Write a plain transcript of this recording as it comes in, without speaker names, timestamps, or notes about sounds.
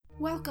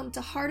Welcome to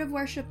Heart of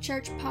Worship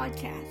Church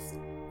Podcast.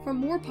 For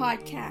more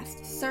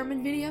podcasts,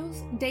 sermon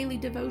videos, daily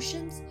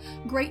devotions,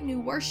 great new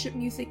worship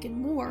music,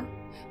 and more,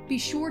 be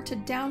sure to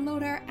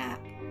download our app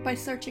by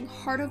searching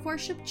Heart of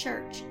Worship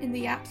Church in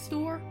the App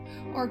Store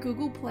or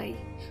Google Play,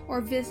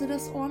 or visit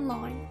us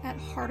online at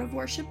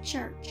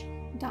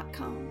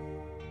heartofworshipchurch.com.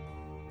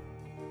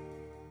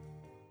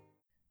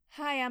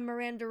 Hi, I'm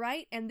Miranda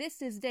Wright, and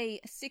this is day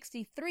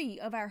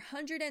 63 of our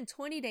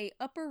 120-day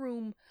Upper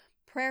Room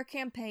prayer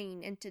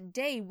campaign. And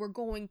today we're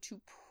going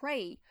to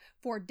pray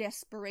for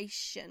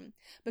desperation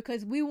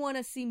because we want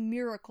to see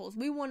miracles.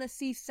 We want to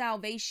see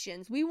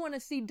salvations. We want to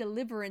see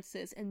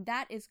deliverances, and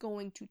that is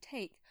going to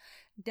take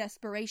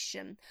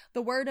desperation.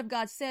 The word of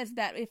God says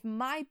that if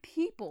my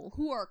people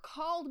who are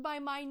called by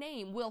my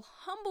name will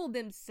humble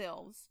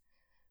themselves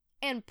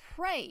and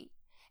pray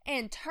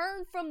and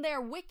turn from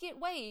their wicked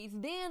ways,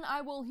 then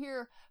I will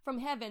hear from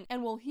heaven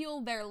and will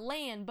heal their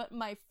land. But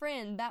my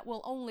friend, that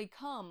will only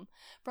come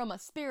from a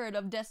spirit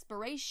of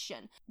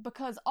desperation,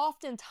 because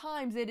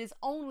oftentimes it is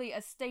only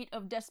a state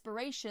of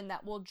desperation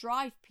that will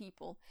drive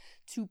people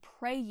to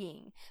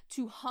praying,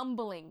 to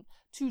humbling,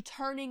 to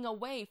turning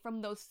away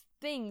from those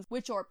things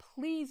which are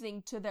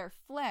pleasing to their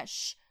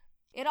flesh.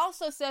 It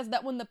also says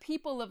that when the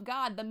people of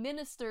God, the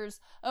ministers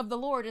of the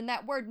Lord, and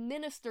that word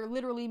minister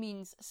literally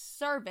means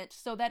servant,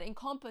 so that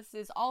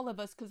encompasses all of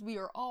us because we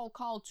are all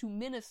called to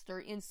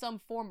minister in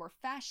some form or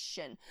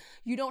fashion.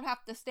 You don't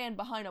have to stand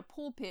behind a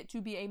pulpit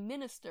to be a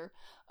minister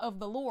of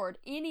the Lord.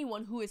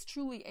 Anyone who is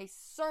truly a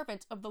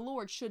servant of the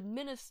Lord should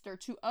minister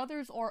to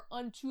others or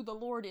unto the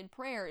Lord in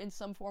prayer in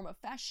some form of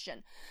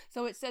fashion.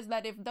 So it says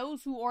that if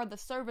those who are the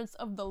servants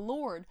of the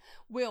Lord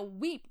will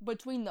weep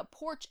between the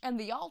porch and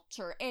the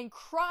altar and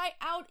cry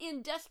out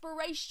in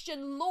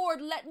desperation,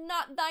 Lord, let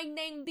not thy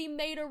name be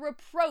made a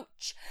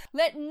reproach.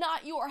 Let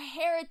not your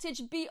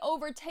heritage be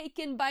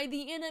overtaken by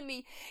the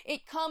enemy.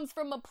 It comes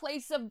from a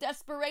place of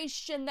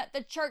desperation that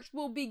the church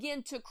will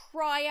begin to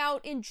cry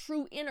out in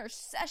true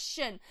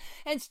intercession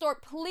and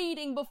start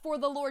pleading before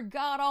the Lord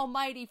God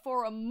Almighty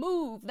for a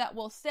move that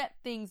will set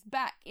things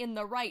back in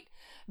the right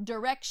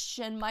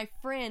direction. My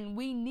friend,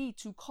 we need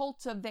to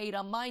cultivate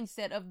a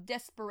mindset of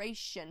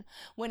desperation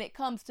when it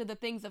comes to the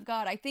things of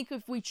God. I think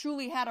if we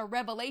truly had a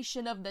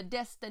revelation of the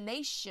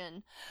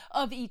destination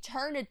of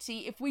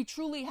eternity, if we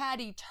truly had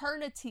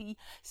eternity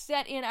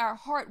set in our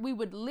heart, we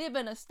would live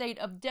in a state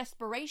of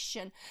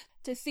desperation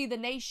to see the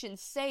nation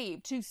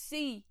saved, to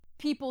see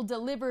people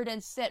delivered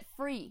and set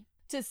free,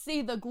 to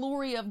see the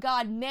glory of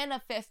God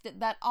manifested,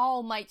 that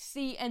all might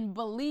see and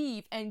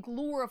believe and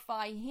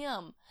glorify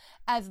Him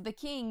as the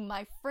King.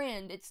 My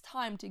friend, it's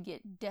time to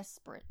get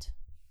desperate.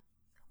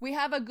 We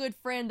have a good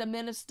friend, a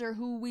minister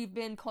who we've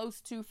been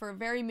close to for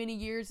very many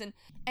years,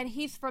 and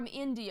he's from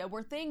India,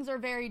 where things are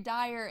very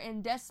dire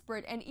and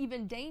desperate and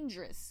even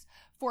dangerous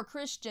for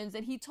Christians.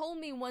 And he told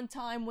me one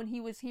time when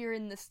he was here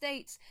in the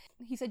States,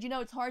 he said,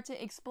 it's hard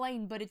to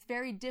explain, but it's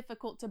very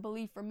difficult to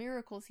believe for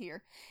miracles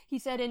here. He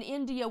said, in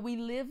India, we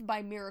live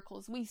by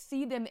miracles. We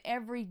see them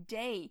every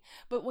day.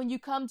 But when you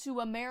come to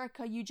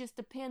America, you just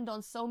depend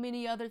on so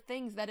many other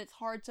things that it's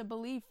hard to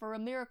believe for a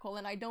miracle.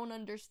 And I don't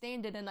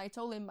understand it. And I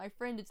told him, my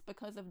friend, it's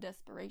because of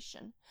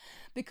desperation.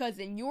 Because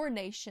in your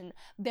nation,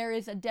 there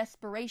is a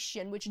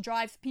desperation which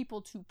drives people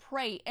to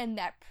pray, and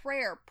that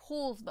prayer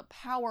pulls the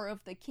power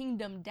of the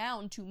kingdom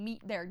down to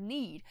meet their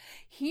need.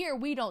 Here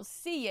we don't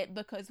see it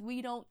because we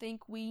don't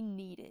think we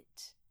need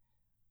it.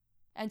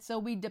 And so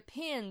we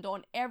depend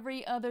on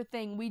every other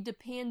thing. We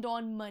depend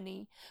on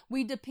money.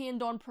 We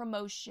depend on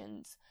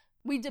promotions.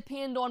 We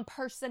depend on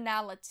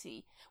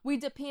personality. We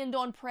depend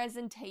on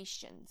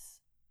presentations.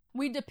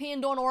 We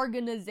depend on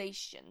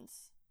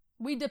organizations.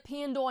 We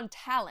depend on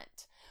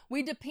talent.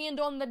 We depend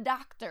on the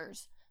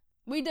doctors.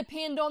 We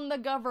depend on the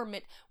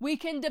government. We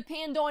can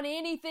depend on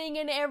anything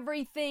and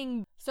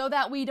everything so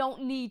that we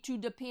don't need to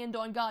depend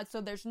on God.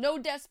 So there's no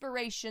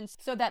desperation,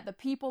 so that the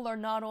people are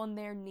not on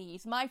their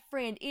knees. My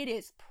friend, it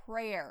is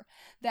prayer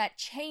that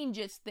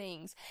changes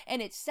things.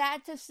 And it's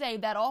sad to say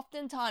that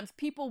oftentimes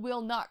people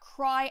will not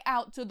cry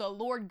out to the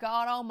Lord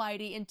God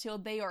Almighty until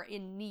they are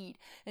in need,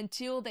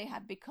 until they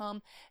have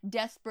become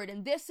desperate.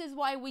 And this is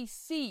why we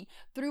see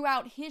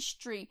throughout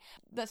history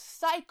the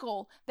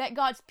cycle that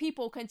God's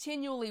people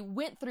continually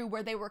went through,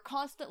 where they were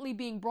constantly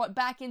being brought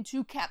back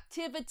into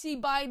captivity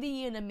by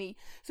the enemy,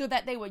 so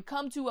that they would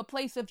come to a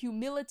place of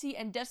humility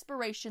and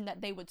desperation,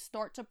 that they would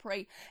start to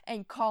pray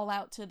and call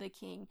out to the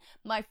King.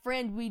 My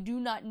friend, we do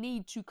not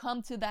need to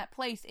come to that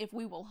place if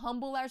we will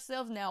humble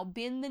ourselves now,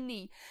 bend the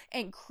knee,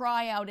 and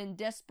cry out in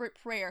desperate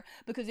prayer.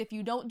 Because if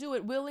you don't do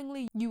it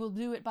willingly, you will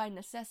do it by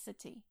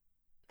necessity.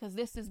 Because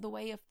this is the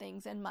way of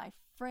things. And my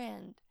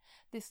friend,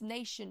 this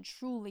nation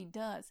truly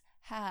does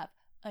have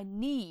a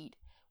need.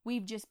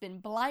 We've just been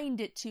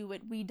blinded to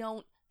it. We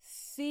don't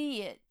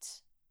see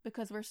it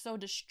because we're so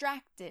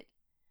distracted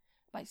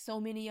by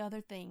so many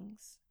other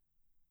things.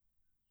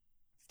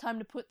 It's time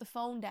to put the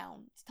phone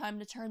down. It's time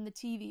to turn the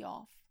TV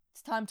off.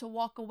 It's time to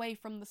walk away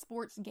from the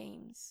sports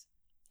games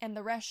and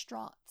the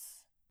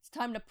restaurants. It's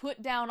time to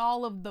put down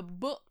all of the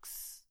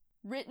books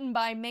written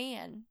by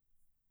man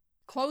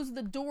Close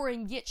the door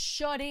and get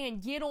shut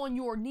in. Get on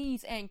your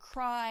knees and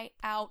cry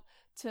out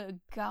to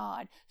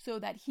God so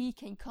that he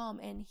can come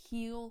and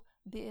heal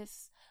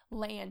this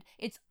land.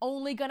 It's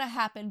only going to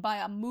happen by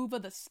a move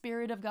of the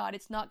Spirit of God.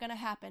 It's not going to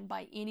happen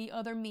by any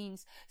other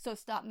means. So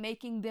stop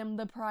making them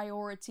the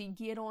priority.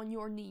 Get on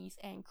your knees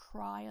and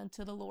cry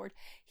unto the Lord.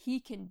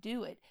 He can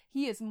do it.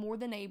 He is more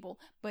than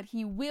able, but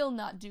he will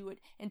not do it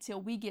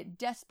until we get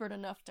desperate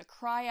enough to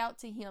cry out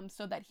to him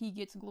so that he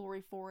gets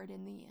glory for it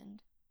in the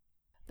end.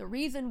 The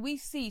reason we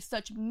see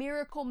such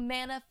miracle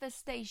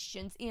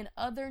manifestations in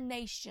other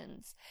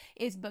nations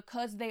is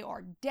because they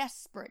are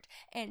desperate,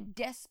 and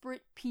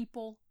desperate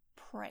people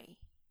pray.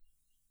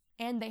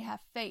 And they have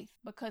faith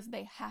because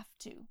they have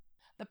to.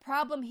 The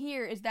problem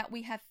here is that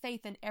we have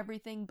faith in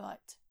everything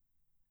but.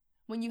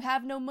 When you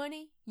have no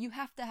money, you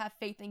have to have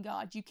faith in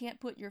God. You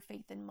can't put your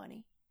faith in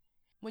money.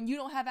 When you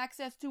don't have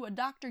access to a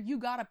doctor, you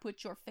gotta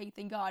put your faith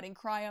in God and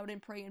cry out and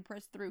pray and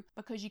press through,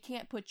 because you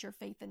can't put your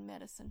faith in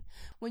medicine.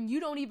 When you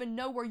don't even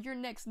know where your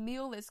next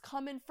meal is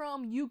coming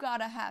from, you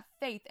gotta have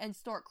faith and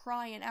start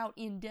crying out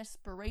in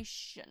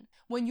desperation.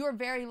 When your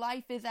very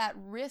life is at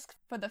risk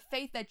for the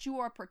faith that you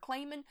are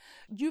proclaiming,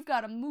 you've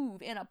got to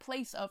move in a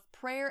place of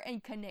prayer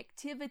and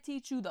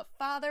connectivity to the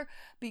Father,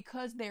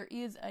 because there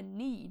is a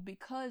need,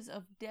 because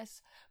of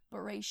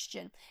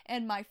desperation.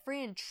 And my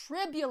friend,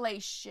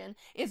 tribulation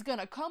is going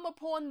to come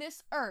upon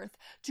this earth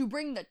to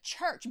bring the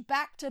church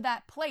back to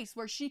that place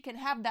where she can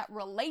have that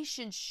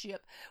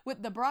relationship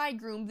with the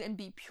bridegroom and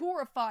be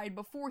purified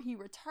before he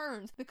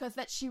returns, because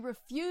that she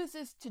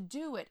refuses to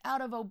do it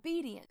out of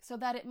obedience, so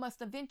that it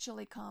must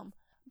eventually come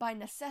by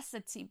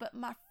necessity. But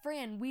my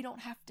friend, we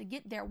don't have to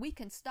get there. We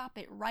can stop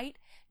it right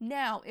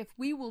now if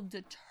we will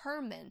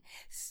determine,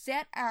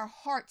 set our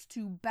hearts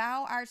to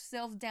bow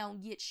ourselves down,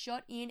 get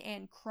shut in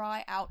and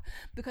cry out.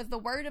 Because the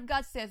word of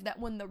God says that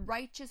when the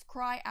righteous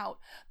cry out,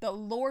 the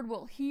Lord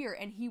will hear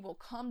and he will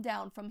come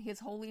down from his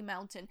holy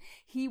mountain.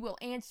 He will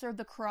answer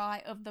the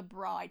cry of the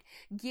bride.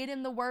 Get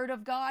in the word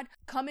of God,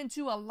 come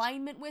into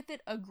alignment with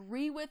it,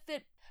 agree with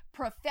it,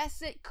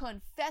 profess it,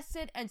 confess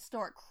it, and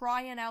start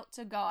crying out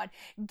to God.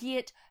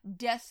 Get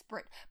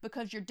desperate,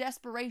 because your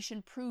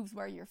desperation proves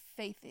where your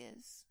faith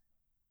is.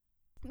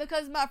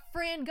 Because my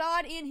friend,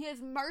 God in his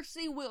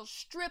mercy will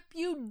strip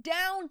you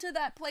down to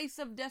that place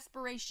of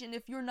desperation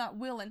if you're not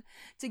willing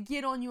to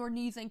get on your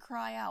knees and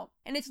cry out.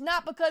 And it's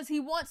not because he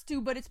wants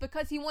to, but it's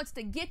because he wants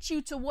to get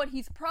you to what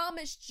he's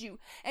promised you.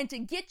 And to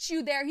get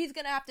you there, he's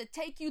going to have to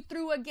take you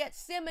through a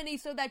Gethsemane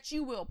so that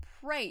you will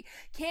pray.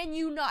 Can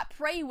you not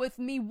pray with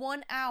me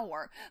 1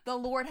 hour? The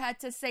Lord had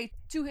to say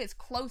to his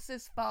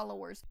closest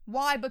followers.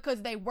 Why?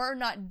 Because they were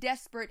not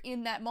desperate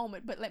in that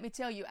moment. But let me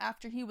tell you,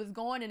 after he was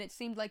gone and it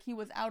seemed like he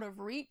was out of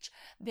reach,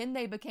 then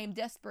they became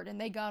desperate and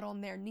they got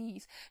on their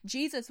knees.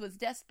 Jesus was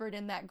desperate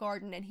in that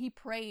garden, and he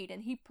prayed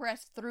and he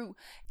pressed through,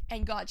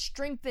 and God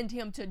strengthened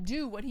him to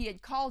do what he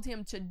had called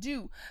him to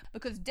do,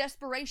 because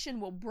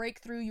desperation will break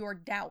through your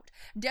doubt.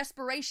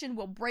 Desperation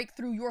will break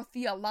through your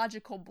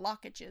theological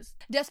blockages.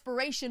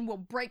 Desperation will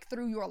break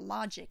through your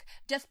logic.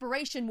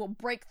 Desperation will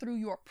break through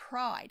your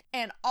pride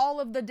and all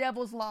of the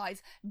devil's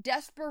lies.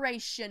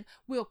 Desperation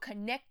will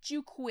connect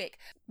you quick,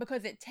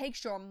 because it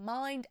takes your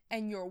mind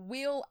and your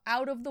will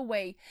out of the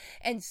way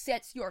and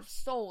sets your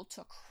soul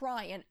to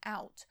crying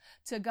out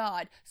to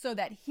God so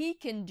that he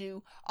can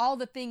do all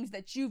the things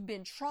that you've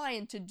been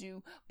trying to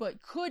do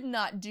but could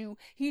not do.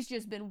 He's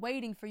just been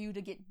waiting for you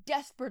to get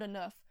desperate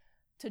enough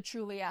to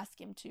truly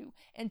ask him to,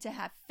 and to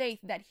have faith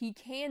that he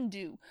can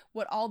do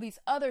what all these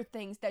other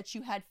things that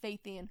you had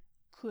faith in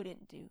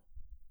couldn't do.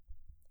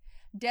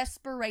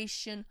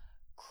 Desperation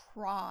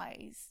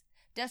cries.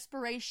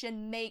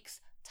 Desperation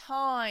makes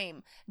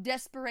time.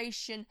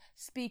 Desperation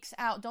speaks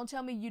out. Don't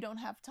tell me you don't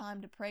have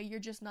time to pray. You're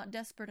just not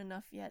desperate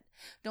enough yet.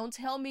 Don't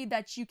tell me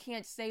that you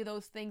can't say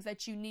those things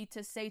that you need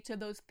to say to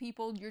those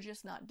people. You're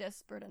just not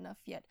desperate enough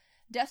yet.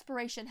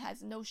 Desperation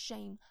has no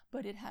shame,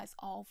 but it has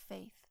all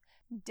faith.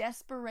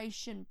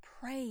 Desperation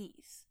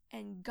prays,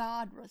 and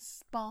God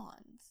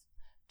responds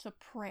to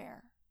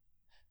prayer,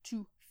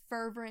 to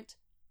fervent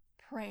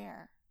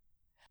prayer.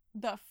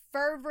 The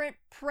fervent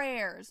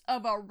prayers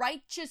of a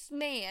righteous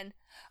man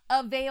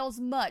avails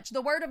much.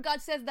 The word of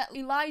God says that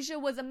Elijah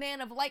was a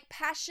man of like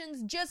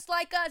passions, just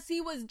like us.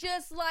 He was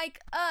just like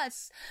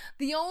us.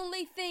 The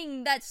only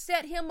thing that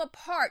set him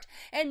apart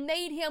and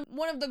made him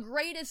one of the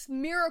greatest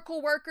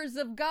miracle workers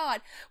of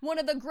God, one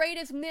of the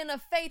greatest men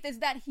of faith, is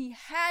that he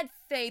had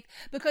faith,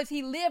 because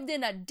he lived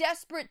in a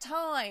desperate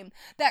time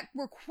that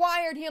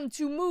required him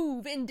to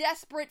move in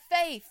desperate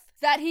faith,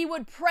 that he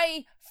would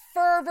pray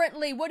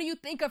fervently. What do you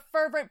think a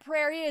fervent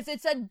prayer is?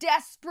 It's a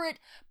desperate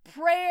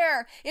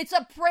prayer. It's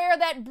a prayer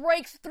that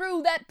breaks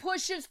through, that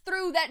pushes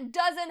through, that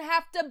doesn't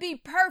have to be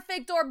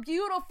perfect or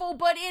beautiful,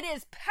 but it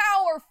is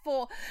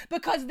powerful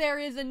because there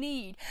is a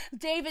need.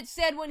 David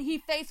said when he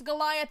faced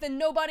Goliath and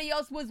nobody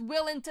else was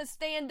willing to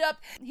stand up,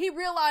 he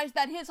realized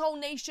that his whole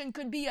nation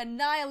could be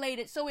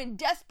annihilated. So in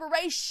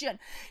desperation,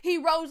 he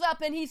rose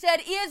up and he said,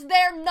 is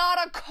there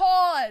not a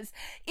cause?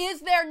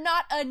 Is there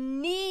not a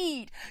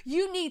need?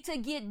 You need to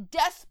get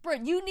desperate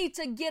desperate. You need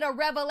to get a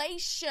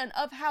revelation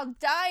of how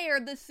dire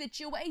the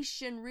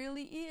situation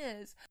really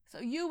is. So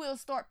you will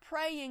start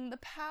praying the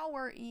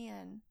power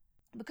in,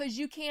 because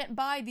you can't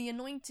buy the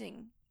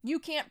anointing. You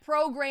can't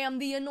program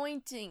the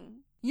anointing.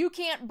 You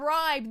can't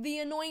bribe the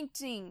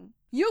anointing.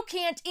 You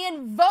can't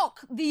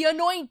invoke the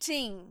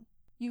anointing.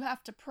 You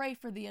have to pray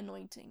for the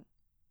anointing,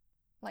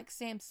 like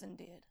Samson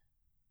did.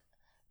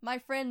 My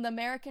friend, the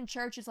American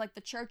church is like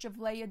the church of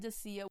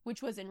Laodicea,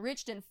 which was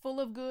enriched and full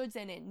of goods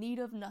and in need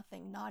of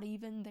nothing, not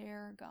even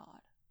their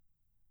God.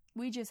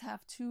 We just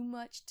have too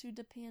much to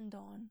depend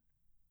on.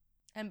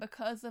 And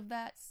because of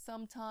that,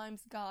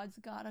 sometimes God's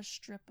gotta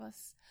strip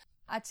us.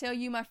 I tell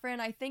you, my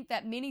friend, I think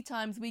that many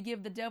times we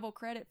give the devil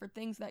credit for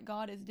things that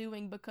God is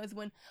doing, because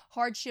when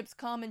hardships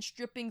come and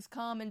strippings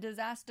come and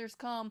disasters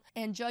come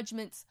and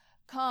judgments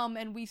come,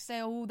 and we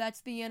say, oh,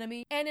 that's the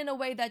enemy. And in a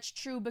way that's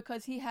true,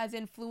 because he has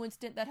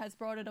influenced it, that has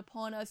brought it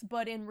upon us.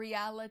 But in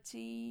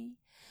reality,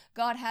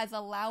 God has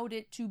allowed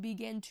it to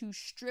begin to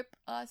strip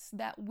us,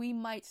 that we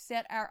might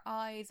set our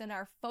eyes and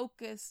our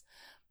focus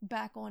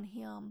back on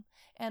him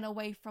and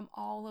away from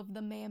all of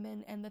the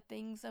mammon and the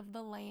things of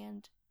the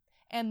land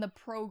and the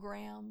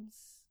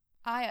programs.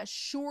 I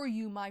assure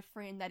you, my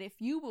friend, that if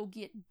you will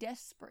get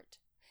desperate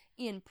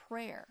in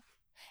prayer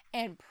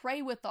and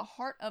pray with a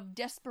heart of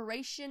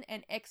desperation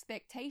and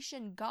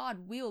expectation,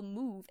 God will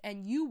move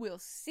and you will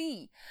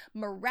see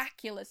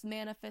miraculous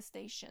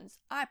manifestations.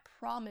 I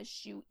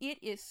promise you, it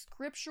is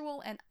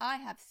scriptural and I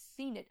have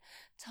seen it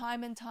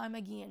time and time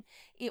again.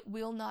 It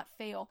will not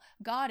fail.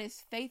 God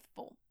is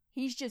faithful.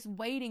 He's just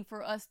waiting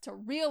for us to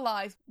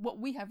realize what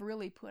we have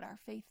really put our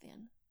faith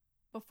in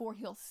before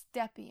he'll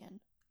step in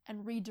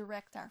and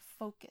redirect our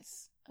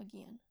focus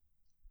again.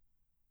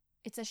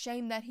 It's a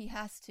shame that he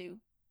has to.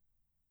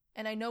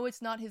 And I know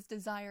it's not his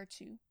desire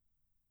to.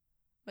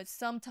 But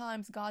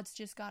sometimes God's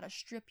just got to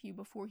strip you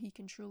before he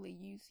can truly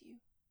use you.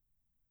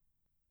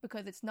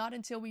 Because it's not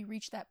until we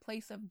reach that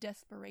place of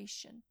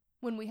desperation,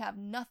 when we have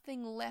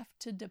nothing left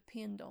to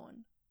depend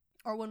on,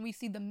 or when we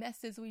see the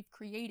messes we've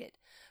created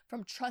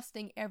from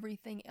trusting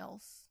everything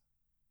else,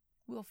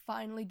 we'll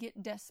finally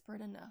get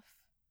desperate enough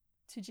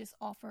to just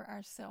offer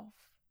ourselves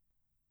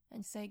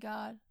and say,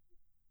 God,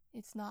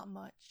 it's not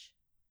much.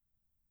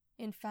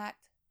 In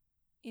fact,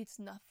 it's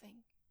nothing.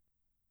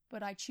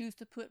 But I choose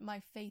to put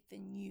my faith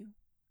in you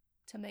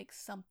to make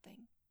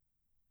something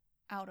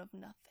out of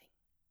nothing.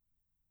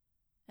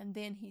 And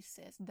then he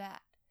says,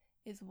 that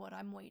is what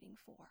I'm waiting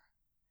for.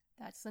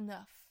 That's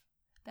enough.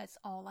 That's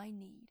all I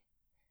need.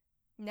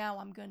 Now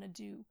I'm going to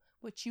do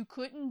what you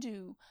couldn't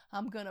do.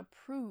 I'm going to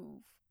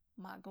prove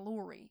my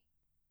glory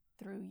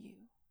through you.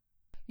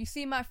 You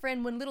see, my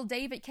friend, when little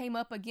David came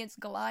up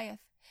against Goliath,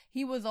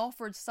 he was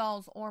offered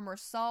Saul's armor.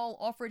 Saul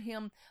offered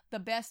him the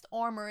best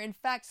armor. In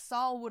fact,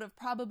 Saul would have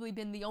probably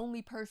been the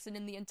only person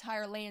in the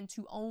entire land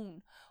to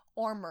own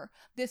armor.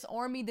 This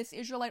army, this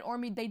Israelite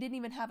army, they didn't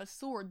even have a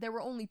sword. There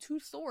were only 2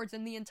 swords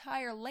in the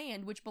entire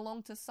land, which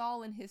belonged to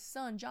Saul and his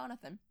son,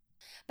 Jonathan.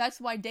 That's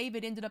why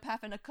David ended up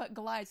having to cut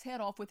Goliath's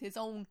head off with his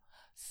own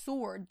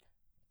sword.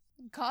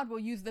 God will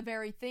use the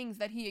very things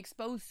that he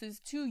exposes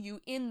to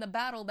you in the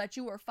battle that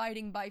you are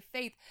fighting by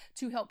faith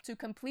to help to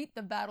complete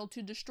the battle,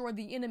 to destroy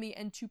the enemy,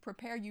 and to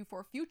prepare you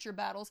for future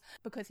battles,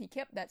 because he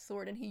kept that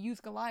sword and he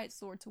used Goliath's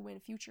sword to win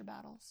future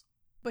battles.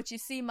 But you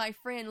see, my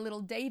friend,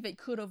 little David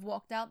could have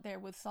walked out there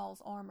with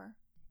Saul's armor.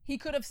 He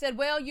could have said,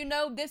 well, you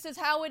know, this is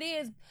how it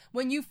is.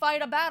 When you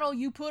fight a battle,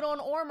 you put on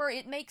armor.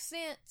 It makes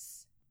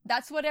sense.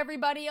 That's what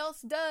everybody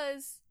else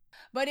does.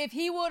 But if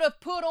he would have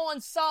put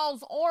on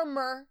Saul's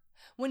armor,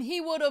 when he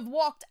would have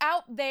walked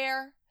out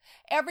there,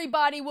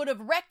 everybody would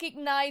have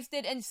recognized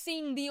it and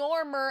seen the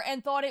armor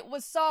and thought it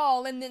was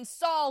Saul, and then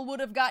Saul would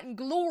have gotten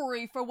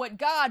glory for what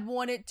God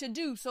wanted to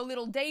do. So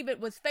little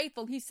David was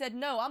faithful. He said,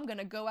 no, I'm going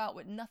to go out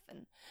with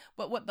nothing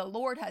but what the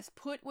Lord has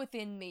put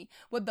within me,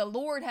 what the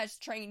Lord has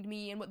trained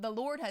me, and what the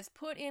Lord has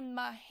put in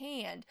my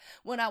hand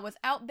when I was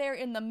out there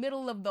in the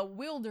middle of the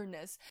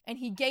wilderness, and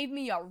he gave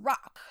me a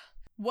rock.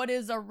 What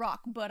is a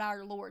rock but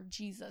our Lord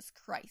Jesus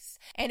Christ?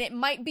 And it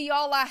might be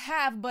all I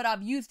have, but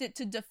I've used it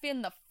to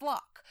defend the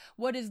flock.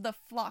 What is the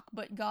flock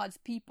but God's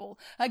people?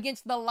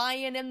 Against the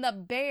lion and the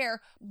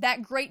bear,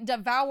 that great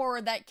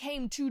devourer that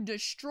came to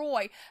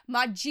destroy.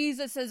 My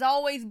Jesus has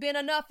always been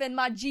enough, and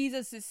my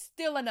Jesus is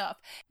still enough.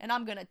 And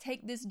I'm going to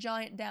take this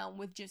giant down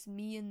with just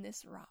me and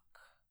this rock.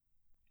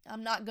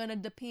 I'm not going to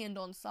depend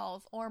on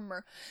Saul's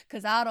armor,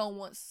 because I don't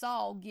want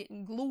Saul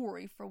getting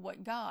glory for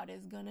what God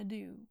is going to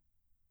do.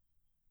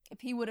 If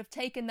he would have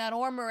taken that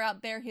armor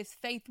out there, his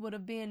faith would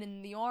have been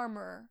in the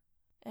armor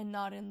and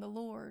not in the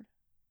Lord.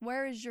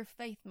 Where is your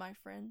faith, my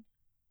friend?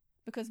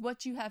 Because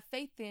what you have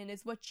faith in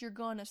is what you're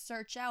going to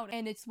search out,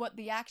 and it's what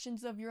the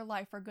actions of your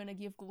life are going to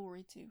give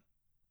glory to.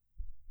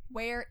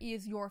 Where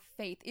is your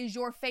faith? Is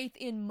your faith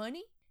in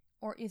money,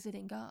 or is it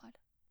in God?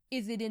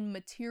 Is it in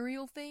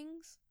material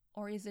things,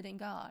 or is it in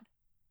God?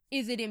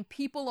 Is it in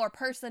people or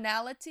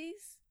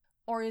personalities,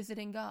 or is it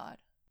in God?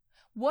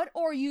 What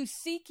are you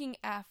seeking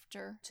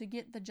after to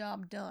get the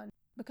job done?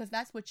 Because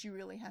that's what you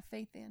really have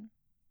faith in.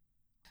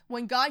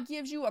 When God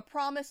gives you a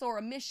promise or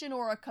a mission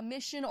or a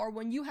commission, or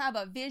when you have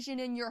a vision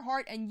in your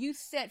heart and you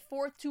set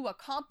forth to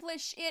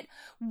accomplish it,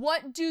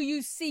 what do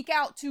you seek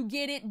out to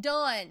get it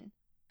done?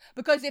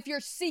 Because if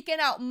you're seeking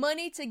out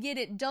money to get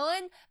it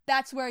done,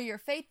 that's where your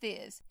faith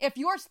is. If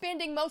you're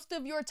spending most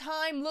of your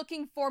time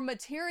looking for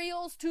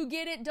materials to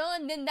get it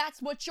done, then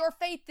that's what your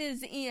faith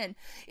is in.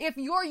 If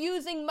you're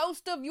using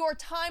most of your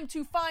time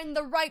to find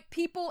the right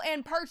people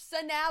and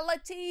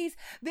personalities,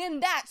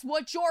 then that's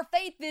what your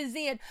faith is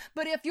in.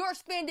 But if you're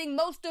spending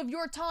most of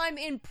your time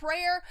in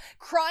prayer,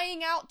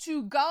 crying out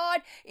to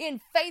God in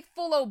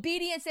faithful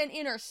obedience and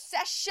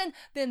intercession,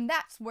 then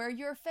that's where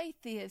your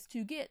faith is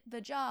to get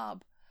the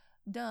job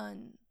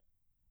done.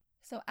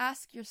 So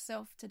ask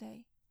yourself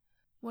today,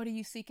 what do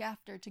you seek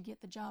after to get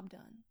the job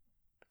done?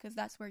 Because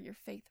that's where your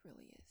faith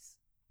really is.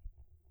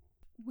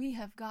 We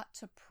have got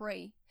to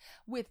pray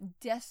with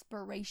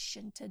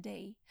desperation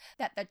today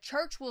that the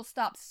church will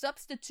stop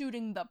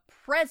substituting the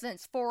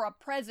presence for a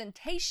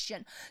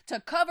presentation to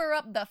cover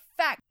up the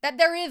fact that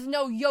there is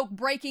no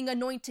yoke-breaking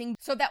anointing,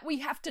 so that we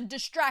have to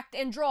distract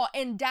and draw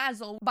and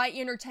dazzle by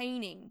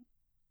entertaining.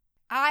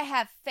 I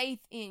have faith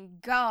in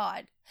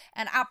God,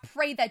 and I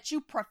pray that you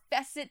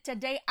profess it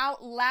today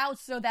out loud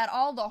so that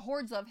all the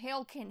hordes of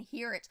hell can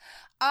hear it.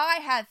 I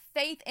have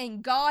faith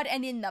in God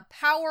and in the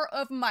power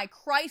of my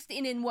Christ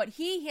and in what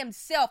He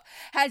Himself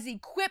has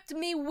equipped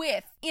me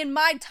with in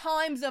my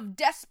times of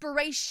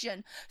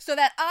desperation, so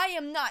that I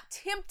am not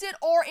tempted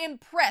or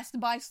impressed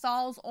by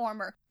Saul's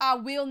armor. I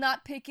will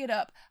not pick it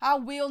up. I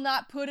will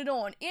not put it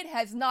on. It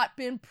has not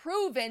been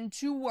proven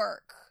to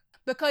work.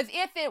 Because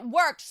if it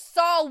worked,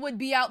 Saul would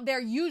be out there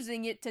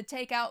using it to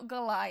take out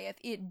Goliath.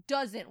 It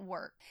doesn't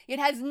work. It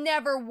has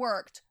never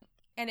worked,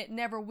 and it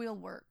never will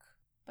work.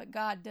 But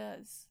God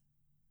does.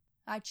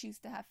 I choose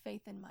to have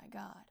faith in my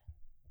God.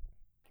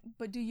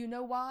 But do you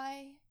know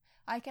why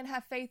I can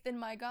have faith in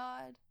my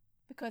God?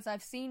 Because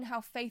I've seen how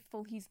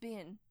faithful He's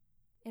been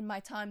in my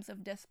times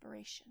of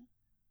desperation.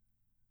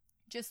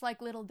 Just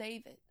like little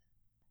David.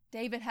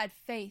 David had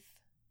faith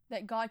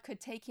that God could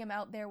take him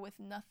out there with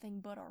nothing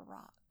but a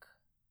rock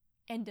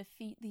and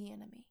defeat the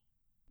enemy,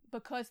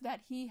 because that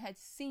he had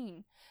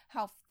seen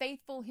how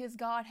faithful his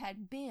God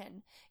had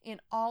been in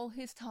all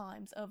his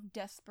times of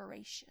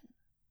desperation.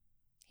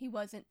 He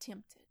wasn't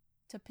tempted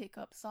to pick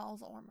up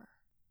Saul's armor,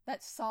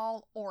 that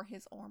Saul or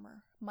his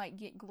armor might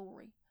get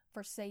glory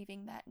for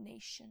saving that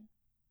nation.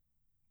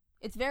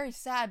 It's very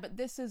sad, but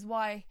this is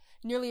why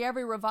nearly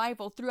every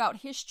revival throughout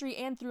history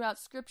and throughout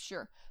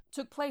Scripture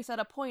took place at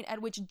a point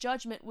at which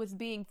judgment was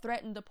being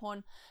threatened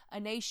upon a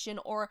nation,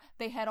 or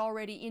they had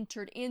already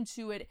entered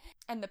into it,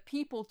 and the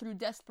people through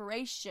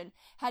desperation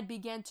had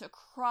begun to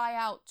cry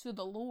out to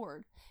the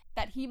Lord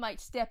that He might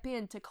step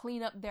in to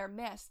clean up their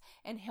mess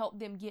and help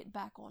them get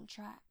back on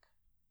track.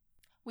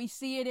 We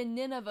see it in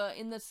Nineveh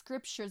in the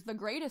Scriptures, the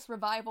greatest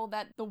revival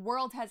that the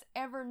world has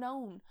ever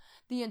known.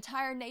 The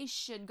entire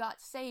nation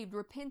got saved,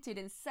 repented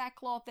in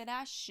sackcloth and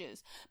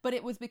ashes, but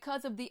it was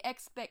because of the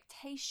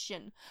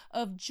expectation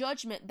of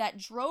judgment that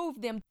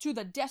drove them to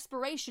the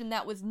desperation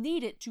that was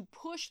needed to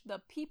push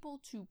the people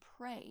to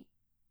pray.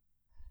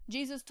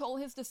 Jesus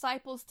told His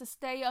disciples to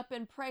stay up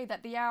and pray,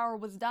 that the hour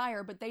was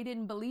dire, but they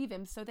didn't believe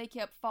Him, so they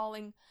kept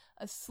falling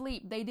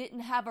asleep. They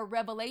didn't have a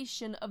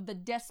revelation of the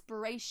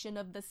desperation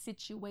of the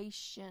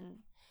situation,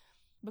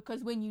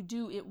 because when you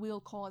do, it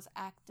will cause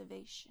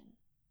activation.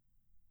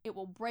 It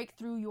will break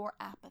through your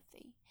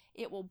apathy.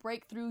 It will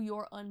break through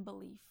your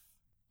unbelief.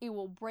 It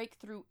will break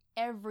through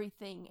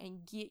everything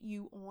and get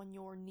you on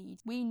your knees.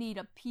 We need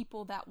a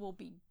people that will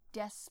be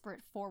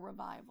desperate for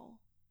revival,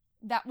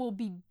 that will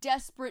be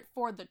desperate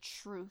for the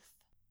truth,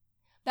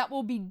 that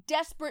will be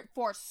desperate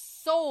for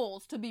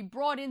souls to be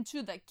brought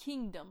into the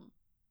kingdom,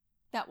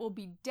 that will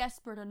be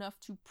desperate enough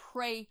to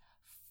pray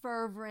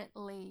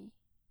fervently.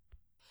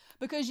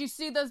 Because you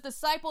see, those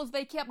disciples,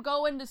 they kept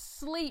going to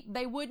sleep.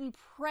 They wouldn't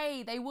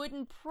pray. They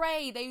wouldn't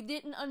pray. They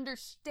didn't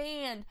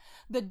understand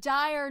the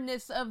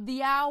direness of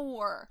the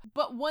hour.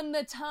 But when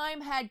the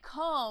time had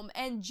come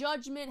and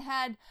judgment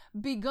had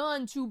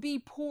begun to be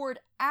poured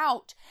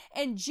out,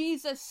 and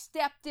Jesus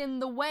stepped in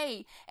the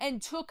way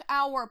and took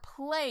our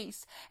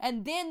place,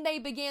 and then they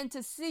began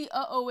to see,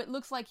 it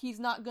looks like He's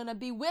not going to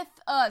be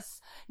with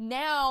us.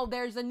 Now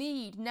there's a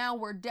need. Now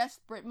we're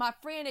desperate. My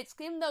friend, it's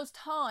in those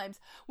times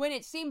when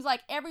it seems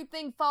like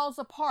everything falls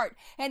apart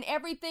and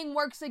everything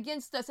works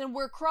against us, and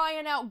we're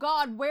crying out,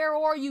 God, where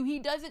are you? He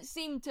doesn't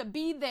seem to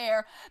be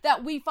there,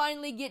 that we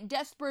finally get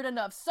desperate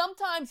enough.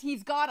 Sometimes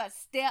He's got to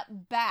step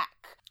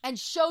back and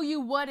show you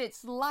what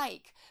it's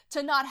like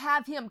to not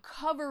have Him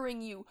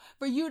covering you,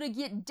 for you to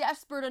get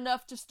desperate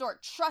enough to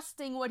start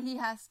trusting what He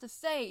has to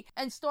say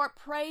and start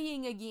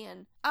praying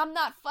again. I'm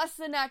not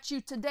fussing at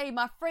you today,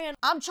 my friend.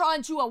 I'm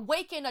trying to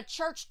awaken a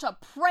church to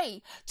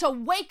pray, to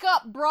wake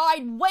up,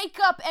 bride, wake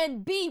up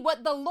and be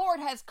what the Lord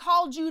has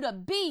called you to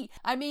be.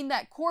 I mean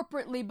that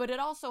corporately, but it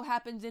also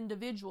happens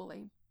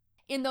individually.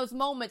 In those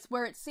moments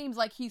where it seems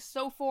like He's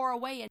so far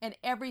away and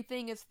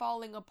everything is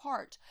falling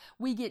apart,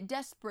 we get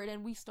desperate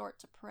and we start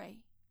to pray.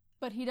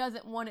 But He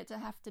doesn't want it to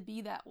have to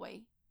be that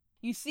way.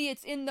 You see,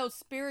 it's in those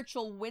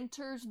spiritual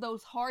winters,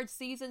 those hard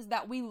seasons,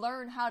 that we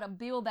learn how to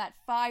build that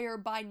fire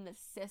by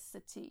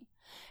necessity.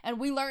 And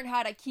we learn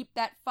how to keep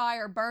that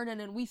fire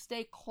burning, and we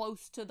stay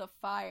close to the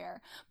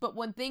fire. But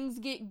when things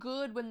get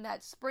good, when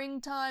that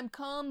springtime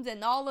comes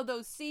and all of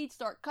those seeds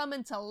start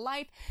coming to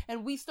life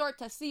and we start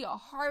to see a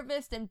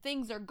harvest and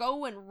things are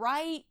going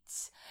right,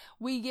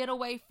 we get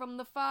away from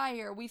the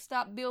fire. We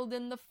stop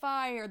building the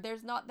fire.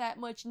 There's not that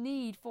much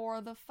need for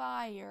the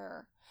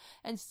fire.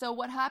 And so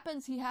what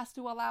happens? He has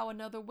to allow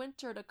another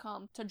winter to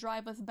come to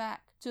drive us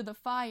back to the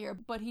fire,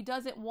 but he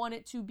doesn't want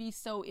it to be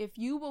so. If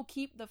you will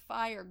keep the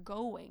fire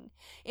going,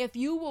 if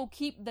you will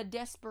keep the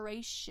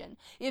desperation,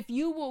 if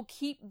you will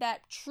keep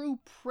that true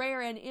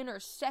prayer and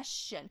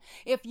intercession,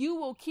 if you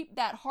will keep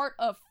that heart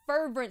of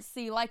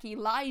fervency like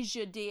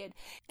Elijah did,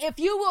 if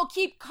you will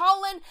keep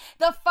calling,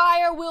 the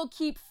fire will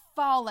keep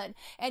fallen,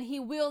 and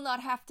he will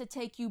not have to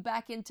take you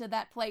back into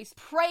that place.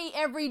 Pray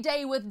every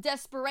day with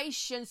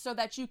desperation so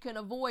that you can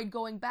avoid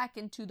going back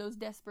into those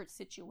desperate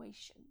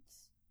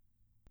situations.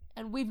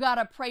 And we've got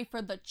to pray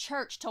for the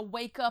church to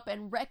wake up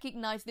and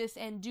recognize this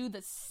and do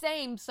the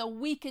same so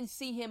we can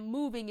see him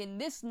moving in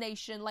this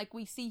nation like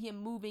we see him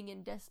moving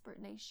in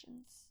desperate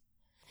nations.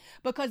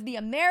 Because the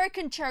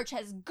American church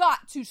has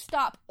got to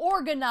stop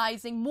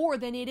organizing more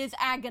than it is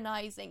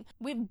agonizing.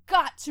 We've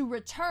got to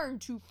return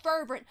to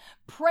fervent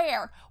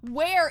prayer.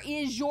 Where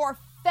is your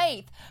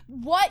faith?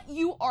 What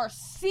you are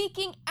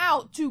seeking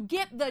out to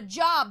get the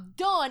job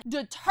done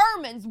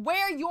determines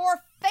where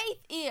your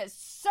faith is.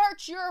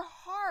 Search your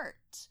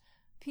heart,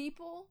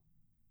 people.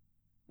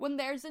 When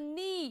there's a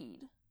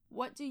need,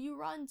 what do you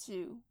run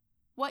to?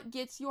 What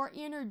gets your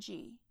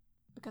energy?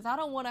 Because I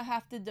don't want to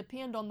have to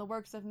depend on the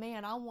works of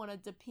man. I want to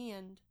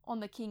depend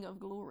on the King of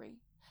Glory.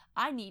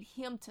 I need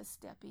him to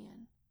step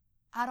in.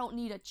 I don't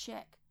need a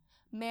check.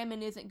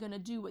 Mammon isn't going to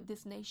do what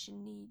this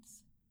nation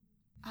needs.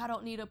 I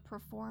don't need a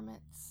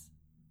performance.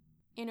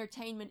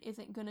 Entertainment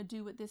isn't going to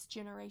do what this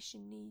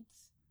generation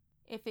needs.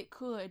 If it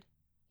could,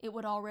 it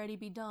would already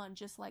be done,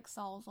 just like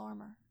Saul's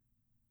armor.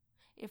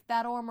 If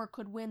that armor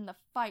could win the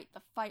fight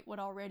would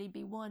already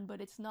be won,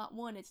 but it's not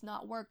won, it's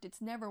not worked, it's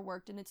never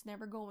worked, and it's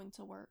never going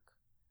to work.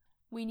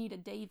 We need a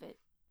David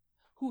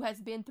who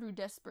has been through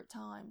desperate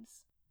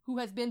times, who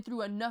has been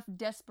through enough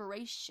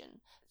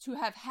desperation to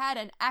have had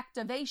an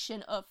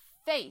activation of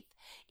faith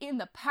in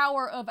the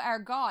power of our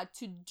God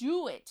to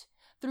do it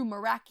through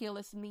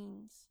miraculous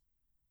means.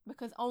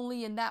 Because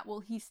only in that will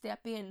he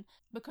step in,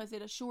 because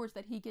it assures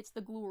that he gets the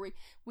glory.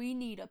 We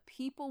need a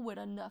people with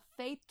enough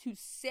faith to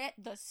set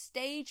the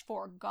stage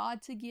for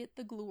God to get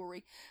the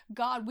glory.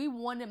 God, we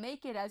want to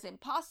make it as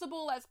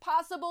impossible as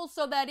possible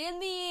so that in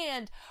the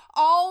end,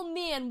 all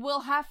men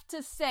will have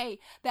to say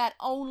that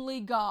only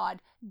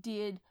God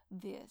did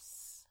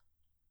this.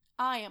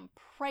 I am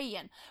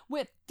praying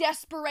with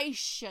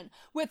desperation,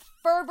 with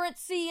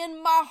fervency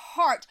in my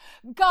heart.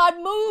 God,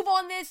 move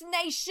on this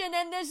nation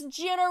and this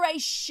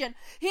generation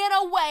in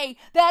a way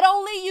that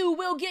only you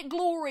will get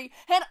glory,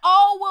 and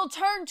all will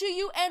turn to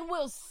you and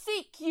will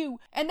seek you.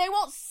 And they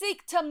won't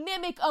seek to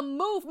mimic a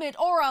movement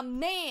or a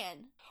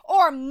man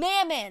or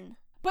mammon,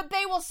 but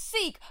they will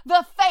seek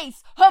the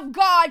face of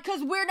God,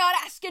 because we're not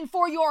asking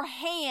for your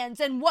hands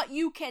and what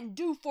you can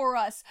do for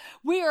us.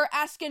 We are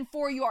asking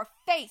for your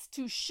face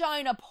to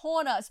shine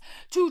upon us,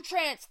 to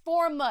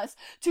transform us,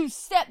 to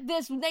set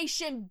this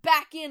nation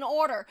back in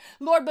order.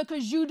 Lord,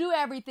 because you do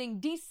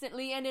everything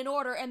decently and in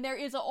order, and there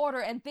is an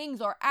order, and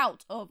things are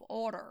out of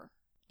order.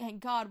 And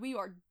God, we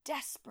are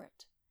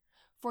desperate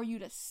for you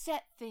to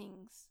set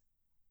things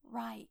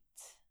right.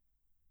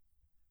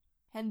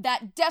 And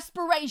that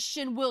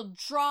desperation will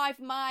drive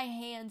my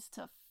hands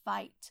to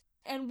fight.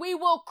 And we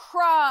will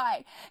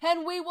cry,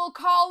 and we will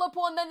call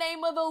upon the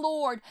name of the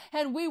Lord,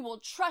 and we will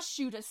trust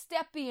you to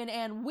step in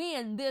and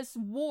win this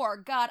war.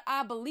 God,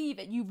 I believe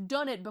it. You've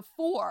done it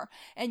before,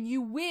 and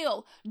you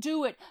will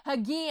do it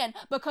again,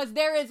 because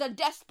there is a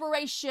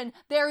desperation,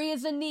 there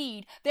is a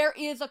need, there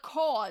is a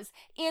cause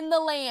in the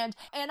land,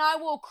 and I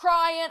will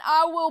cry and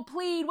I will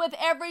plead with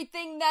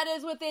everything that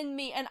is within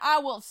me, and I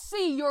will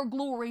see your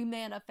glory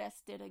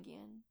manifested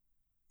again.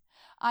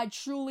 I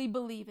truly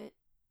believe it.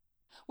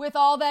 With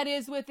all that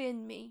is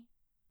within me,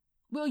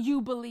 will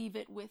you believe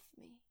it with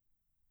me?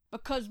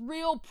 Because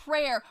real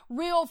prayer,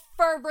 real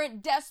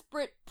fervent,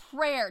 desperate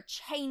prayer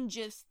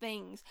changes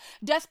things.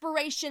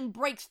 Desperation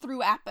breaks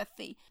through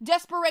apathy.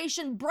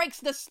 Desperation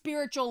breaks the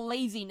spiritual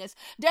laziness.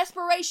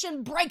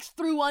 Desperation breaks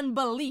through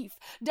unbelief.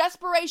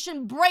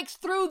 Desperation breaks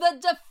through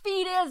the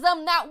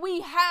defeatism that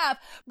we have,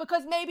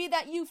 because maybe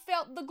that you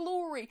felt the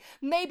glory.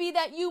 Maybe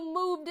that you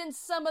moved in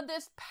some of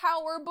this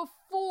power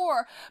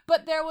before,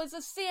 but there was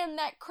a sin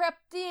that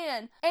crept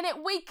in and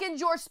it weakened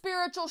your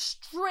spiritual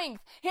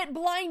strength. It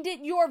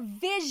blinded your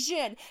vision.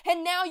 vision,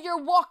 and now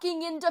you're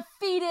walking in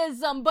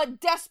defeatism. But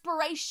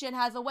desperation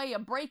has a way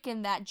of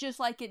breaking that, just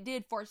like it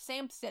did for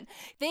Samson.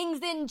 Things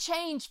didn't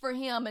change for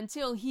him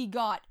until he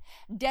got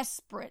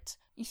desperate.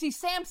 You see,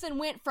 Samson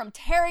went from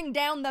tearing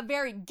down the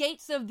very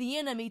gates of the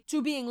enemy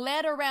to being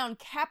led around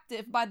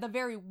captive by the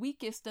very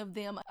weakest of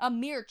them. A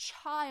mere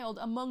child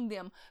among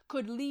them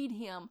could lead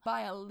him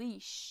by a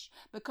leash,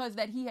 because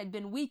that he had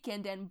been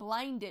weakened and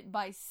blinded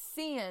by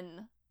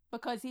sin,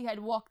 because he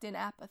had walked in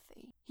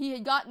apathy. He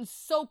had gotten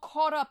so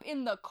caught up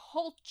in the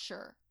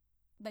culture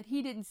that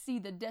he didn't see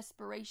the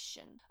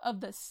desperation of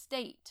the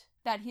state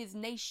that his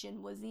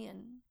nation was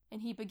in.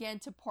 And he began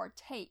to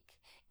partake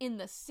in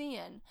the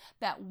sin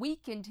that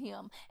weakened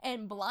him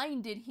and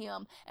blinded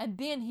him, and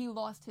then he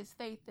lost his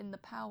faith in the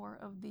power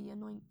of the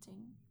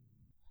anointing.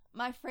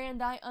 My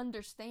friend, I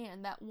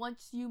understand that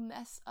once you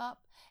mess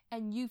up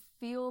and you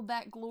feel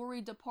that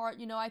glory depart,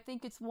 I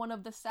think it's one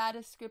of the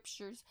saddest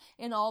scriptures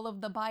in all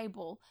of the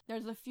Bible.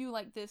 There's a few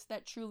like this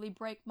that truly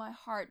break my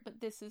heart, but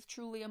this is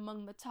truly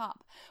among the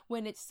top,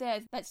 when it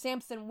says that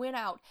Samson went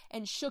out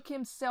and shook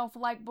himself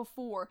like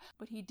before,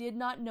 but he did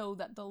not know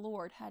that the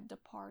Lord had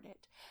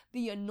departed.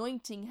 The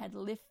anointing had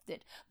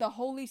lifted. The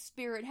Holy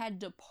Spirit had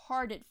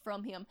departed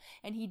from him,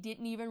 and he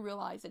didn't even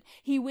realize it.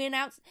 He went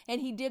out and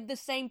he did the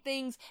same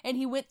things, and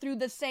he went through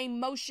the same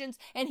motions,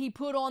 and he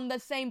put on the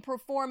same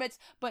performance,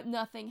 but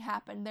nothing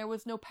happened. There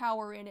was no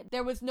power in it.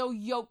 There was no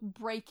yoke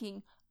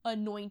breaking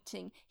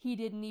anointing. He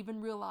didn't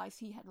even realize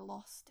he had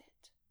lost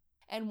it.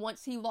 And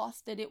once he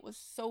lost it, it was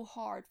so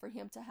hard for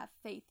him to have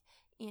faith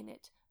in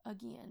it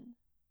again.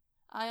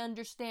 I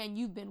understand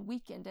you've been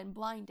weakened and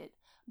blinded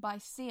by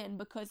sin,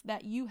 because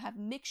that you have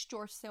mixed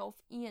yourself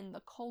in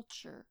the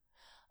culture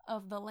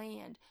of the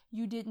land.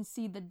 You didn't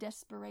see the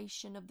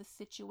desperation of the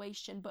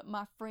situation. But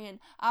my friend,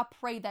 I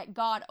pray that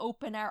God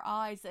open our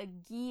eyes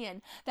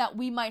again, that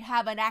we might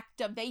have an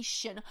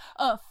activation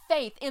of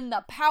faith in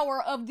the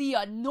power of the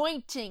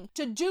anointing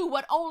to do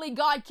what only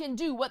God can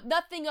do, what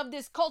nothing of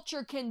this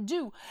culture can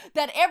do,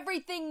 that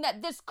everything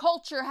that this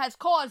culture has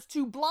caused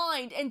to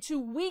blind and to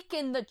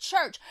weaken the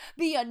church,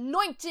 the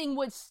anointing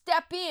would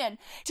step in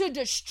to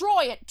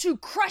destroy it, to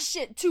crush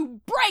it,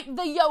 to break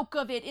the yoke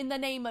of it in the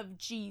name of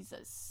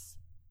Jesus.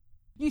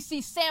 You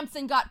see,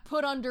 Samson got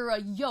put under a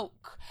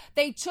yoke.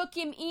 They took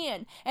him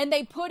in and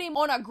they put him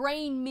on a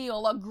grain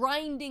mill, a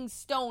grinding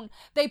stone.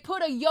 They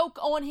put a yoke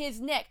on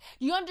his neck.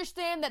 You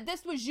understand that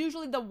this was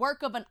usually the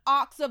work of an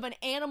ox, of an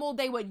animal.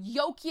 They would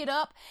yoke it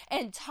up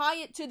and tie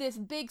it to this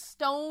big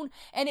stone,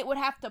 and it would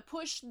have to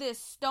push this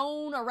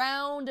stone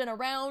around and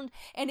around,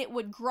 and it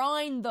would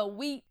grind the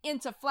wheat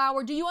into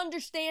flour. Do you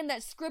understand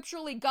that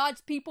scripturally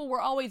God's people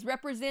were always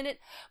represented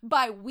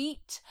by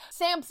wheat?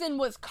 Samson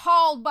was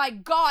called by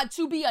God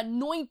to be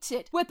anointed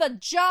with a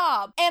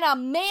job and a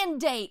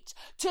mandate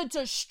to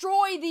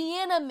destroy the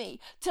enemy,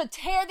 to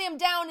tear them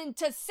down, and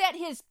to set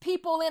his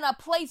people in a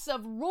place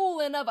of rule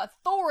and of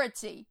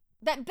authority,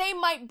 that they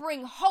might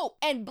bring hope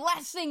and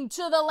blessing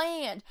to the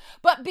land.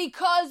 But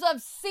because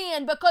of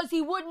sin, because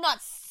he would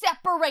not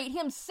separate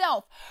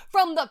himself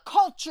from the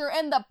culture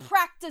and the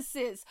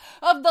practices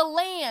of the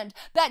land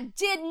that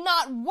did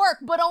not work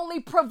but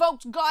only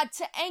provoked God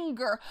to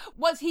anger,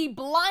 was he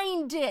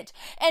blinded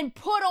and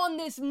put on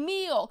this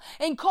meal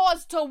and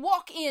caused to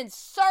walk in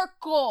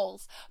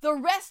circles the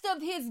rest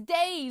of his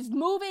days,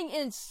 moving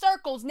in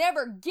circles,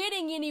 never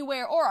getting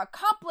anywhere or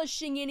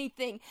accomplishing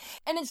anything.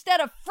 And instead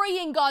of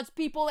freeing God's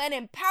people and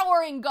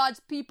empowering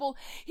God's people,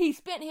 he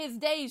spent his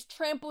days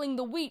trampling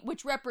the wheat,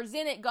 which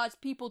represented God's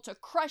people, to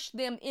crush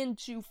them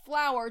into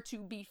flour to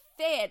be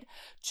fed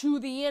to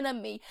the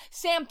enemy.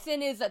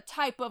 Samson is a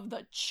type of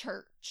the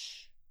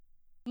church.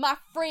 My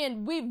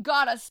friend, we've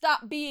got to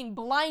stop being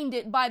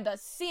blinded by the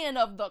sin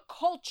of the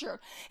culture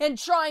and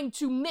trying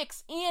to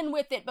mix in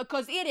with it,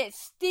 because it is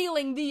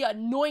stealing the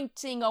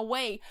anointing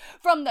away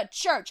from the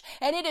church,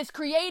 and it is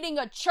creating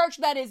a church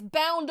that is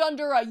bound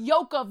under a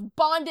yoke of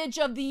bondage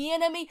of the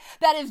enemy,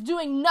 that is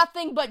doing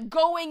nothing but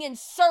going in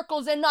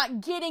circles and not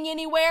getting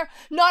anywhere,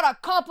 not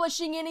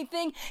accomplishing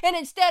anything. And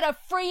instead of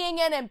freeing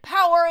and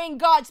empowering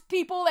God's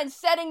people and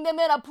setting them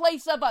in a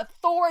place of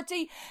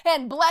authority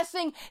and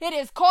blessing, it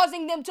is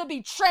causing them to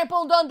be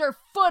trampled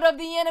underfoot of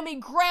the enemy,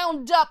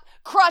 ground up,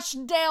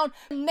 crushed down,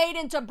 made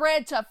into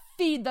bread to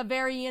feed the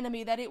very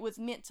enemy that it was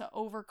meant to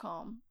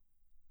overcome.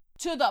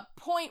 To the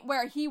point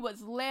where he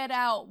was led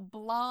out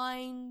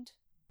blind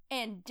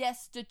and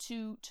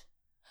destitute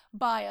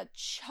by a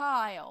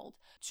child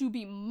to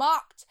be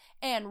mocked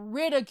and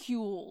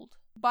ridiculed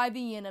by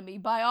the enemy,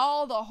 by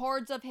all the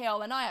hordes of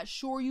hell. And I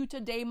assure you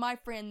today, my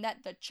friend,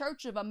 that the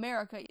Church of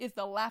America is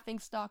the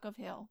laughingstock of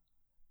hell.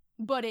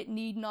 But it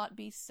need not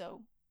be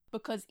so.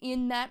 Because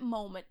in that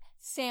moment,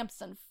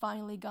 Samson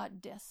finally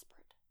got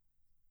desperate.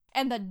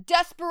 And the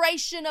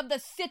desperation of the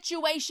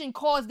situation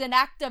caused an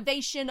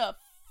activation of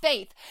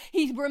faith.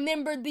 He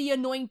remembered the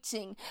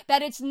anointing,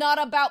 that it's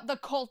not about the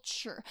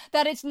culture,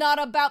 that it's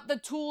not about the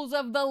tools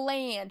of the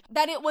land,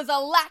 that it was a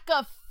lack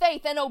of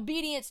faith and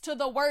obedience to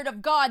the word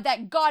of God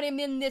that got him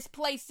in this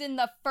place in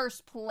the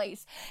first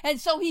place.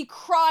 And so he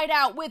cried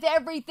out with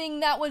everything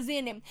that was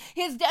in him.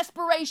 His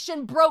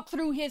desperation broke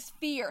through his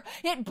fear.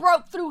 It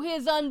broke through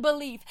his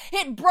unbelief.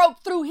 It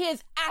broke through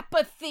his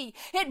apathy.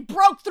 It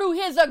broke through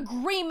his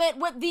agreement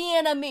with the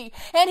enemy.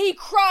 And he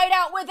cried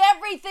out with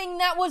everything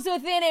that was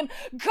within him,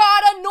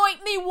 God,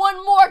 anoint me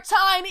one more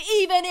time,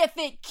 even if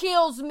it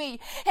kills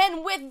me.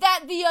 And with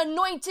that, the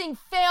anointing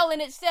fell,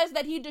 and it says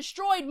that he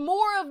destroyed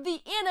more of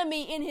the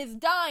enemy in his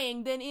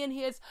dying than in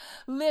his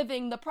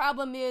living. The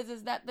problem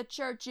is that the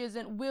church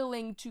isn't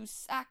willing to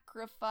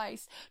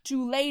sacrifice,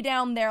 to lay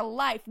down their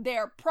life,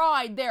 their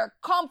pride, their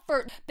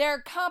comfort,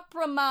 their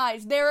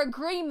compromise, their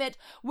agreement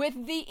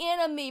with the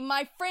enemy.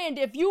 My friend,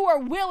 if you are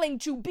willing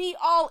to be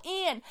all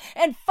in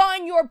and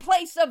find your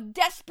place of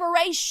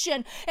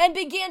desperation and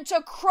begin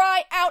to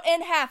cry out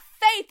and have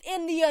faith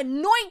in the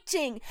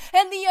anointing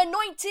and the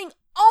anointing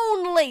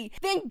only,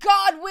 then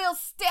God will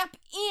step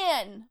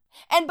in.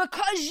 And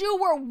because you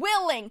were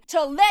willing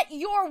to let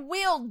your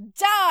will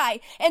die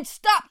and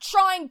stop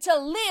trying to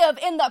live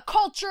in the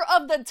culture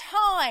of the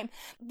time,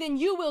 then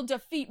you will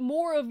defeat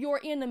more of your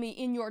enemy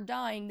in your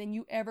dying than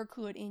you ever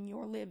could in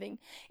your living.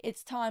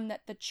 It's time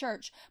that the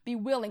church be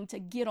willing to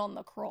get on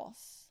the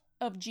cross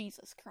of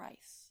Jesus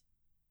Christ.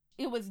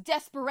 It was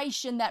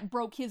desperation that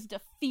broke his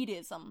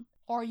defeatism.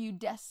 Are you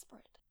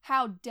desperate?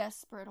 How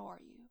desperate are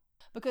you?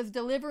 Because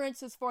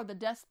deliverance is for the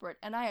desperate.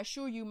 And I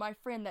assure you, my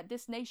friend, that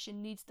this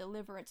nation needs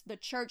deliverance. The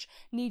church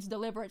needs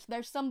deliverance.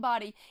 There's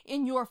somebody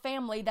in your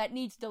family that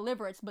needs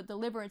deliverance, but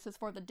deliverance is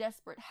for the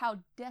desperate. How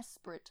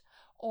desperate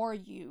are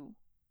you?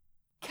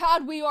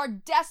 God, we are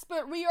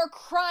desperate. We are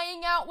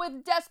crying out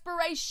with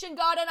desperation,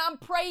 God, and I'm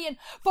praying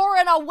for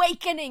an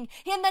awakening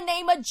in the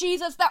name of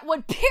Jesus that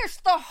would pierce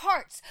the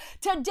hearts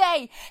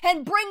today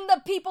and bring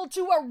the people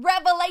to a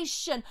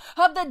revelation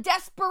of the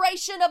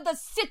desperation of the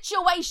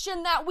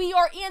situation that we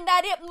are in,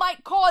 that it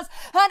might cause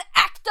an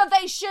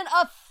activation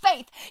of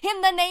faith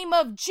in the name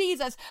of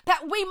Jesus,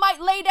 that we might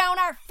lay down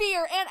our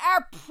fear and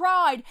our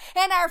pride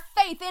and our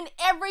faith in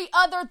every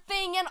other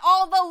thing and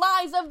all the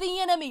lies of the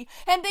enemy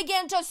and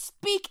begin to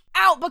speak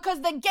out,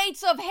 because the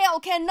gates of hell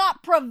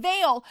cannot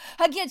prevail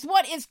against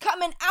what is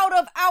coming out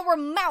of our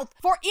mouth.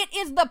 For it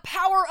is the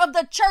power of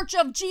the church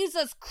of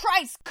Jesus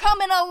Christ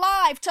coming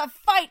alive to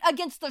fight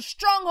against the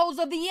strongholds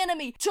of the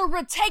enemy, to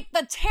retake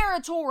the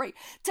territory.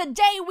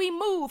 Today we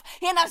move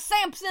in a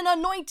Samson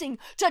anointing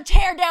to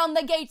tear down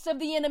the gates of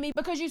the enemy,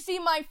 because you see,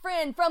 my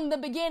friend, from the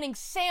beginning,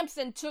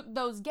 Samson took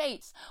those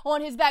gates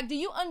on his back. Do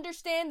you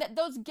understand that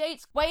those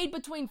gates weighed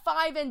between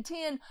 5 and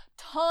 10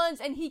 tons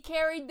and he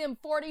carried them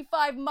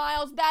 45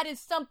 miles? That is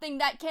something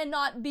that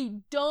cannot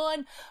be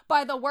done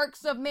by the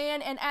works of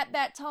man, and at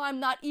that time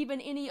not even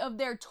any of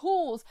their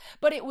tools,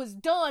 but it was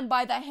done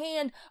by the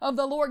hand of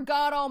the Lord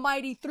God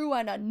Almighty through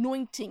an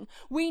anointing.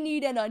 We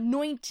need an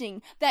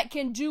anointing that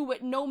can do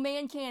what no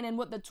man can and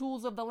what the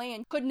tools of the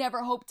land could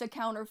never hope to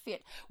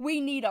counterfeit.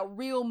 We need a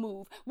real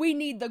move. We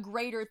need the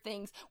greater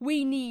things.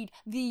 We need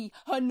the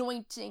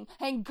anointing.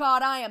 And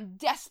God, I am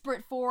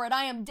desperate for it.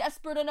 I am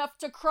desperate enough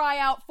to cry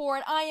out for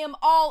it. I am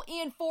all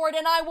in for it,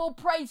 and I will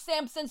pray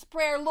Samson's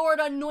prayer, Lord,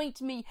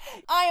 anoint me.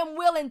 I am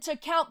willing to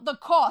count the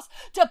cost,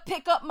 to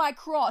pick up my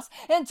cross,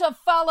 and to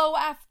follow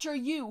after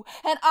you.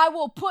 And I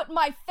will put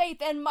my faith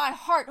and my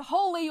heart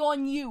wholly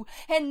on you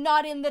and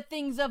not in the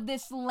things of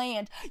this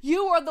land.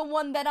 You are the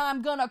one that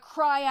I'm going to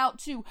cry out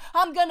to.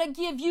 I'm going to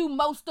give you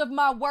most of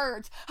my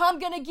words. I'm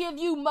going to give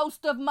you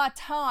most of my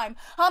time.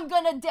 I'm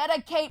going to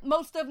dedicate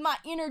most of my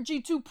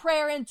energy to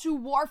prayer and to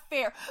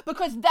warfare,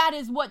 because that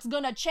is what's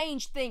going to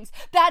change things.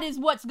 That is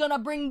what's going to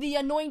bring the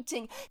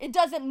anointing. It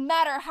doesn't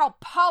matter how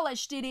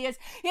polished it is.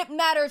 It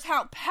matters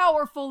how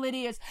powerful it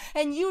is.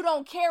 And you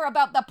don't care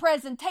about the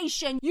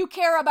presentation. You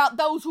care about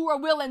those who are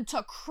willing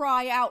to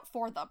cry out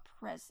for the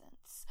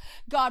presence.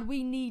 God,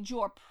 we need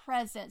your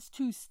presence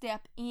to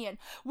step in.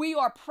 We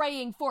are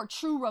praying for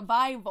true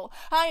revival.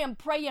 I am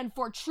praying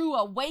for true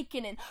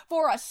awakening,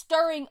 for a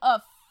stirring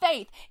of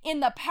faith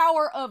in the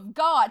power of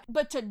God.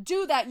 But to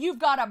do that, you've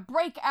got to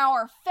break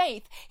our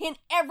faith in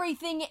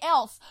everything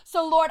else.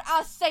 So Lord,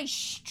 I say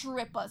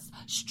strip us.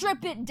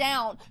 Strip it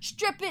down.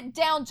 Strip it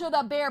down to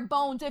the bare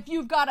bones. If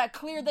you've got to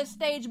clear the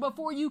stage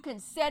before you can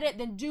set it,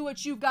 then do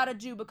what you've got to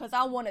do, because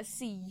I want to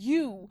see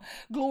you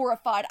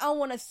glorified. I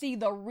want to see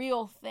the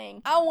real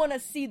thing. I want to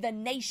see the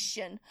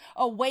nation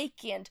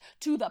awakened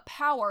to the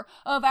power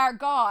of our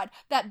God,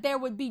 that there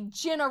would be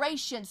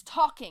generations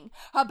talking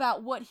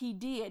about what he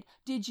did.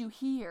 Did you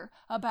hear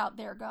about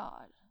their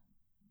God?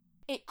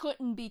 It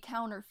couldn't be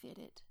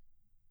counterfeited.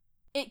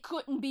 It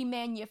couldn't be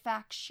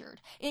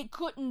manufactured. It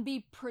couldn't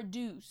be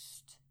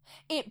produced.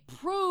 It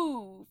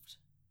proved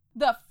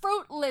the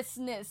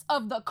fruitlessness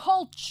of the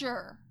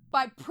culture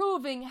by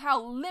proving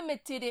how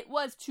limited it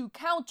was to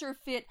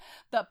counterfeit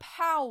the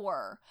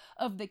power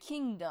of the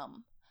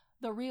kingdom,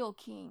 the real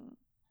king,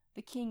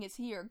 The King is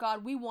here.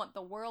 God, we want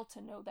the world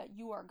to know that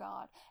you are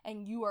God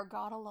and you are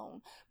God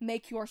alone.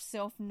 Make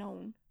yourself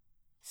known.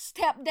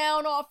 Step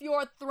down off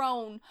your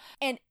throne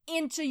and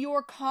into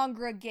your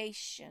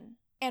congregation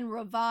and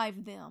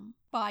revive them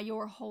by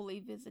your holy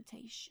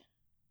visitation.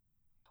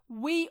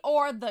 We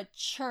are the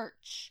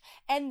church,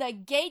 and the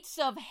gates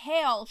of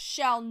hell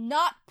shall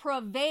not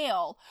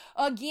prevail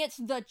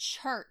against the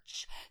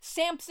church.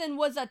 Samson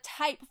was a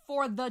type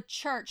for the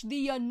church,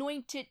 the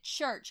anointed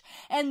church,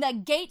 and the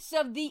gates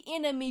of the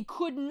enemy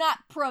could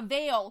not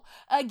prevail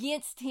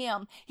against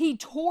him. He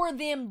tore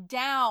them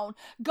down.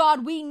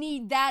 God, we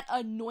need that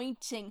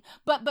anointing.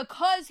 But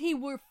because he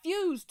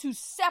refused to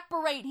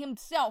separate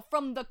himself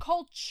from the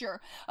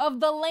culture of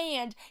the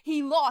land,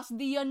 he lost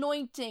the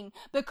anointing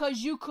because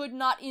you could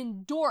not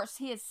endorse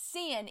his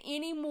sin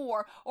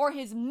anymore or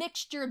his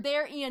mixture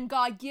therein.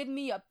 God, give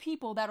me a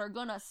people that are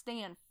gonna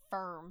stand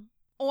firm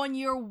on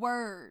your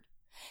word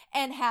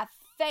and have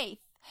faith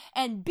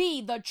and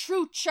be the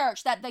true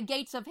church, that the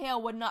gates of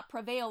hell would not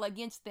prevail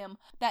against them,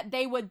 that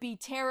they would be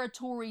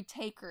territory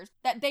takers,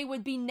 that they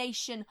would be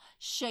nation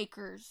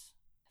shakers,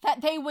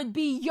 that they would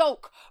be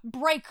yoke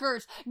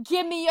breakers.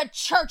 Give me a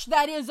church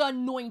that is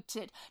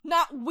anointed,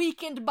 not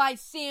weakened by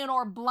sin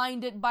or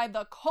blinded by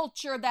the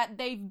culture that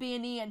they've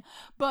been in,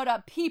 but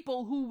a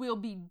people who will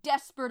be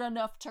desperate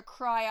enough to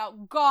cry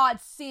out, God,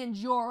 send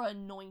your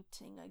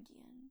anointing again.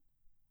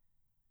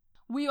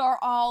 We are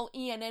all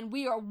in, and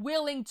we are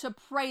willing to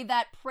pray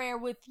that prayer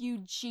with you,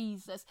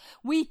 Jesus.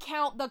 We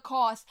count the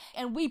cost,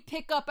 and we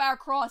pick up our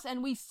cross,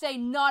 and we say,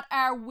 not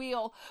our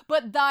will,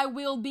 but thy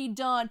will be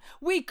done.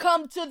 We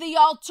come to the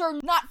altar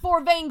not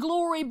for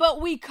vainglory,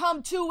 but we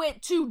come to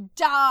it to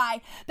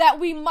die, that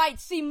we might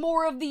see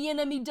more of the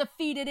enemy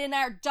defeated in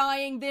our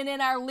dying than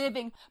in our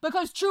living,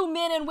 because true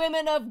men and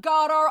women of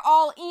God are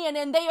all in,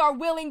 and they are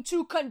willing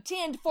to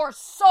contend for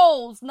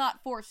souls, not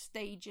for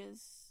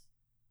stages.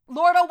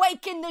 Lord,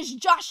 awaken this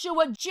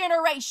Joshua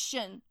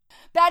generation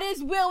that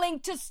is willing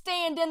to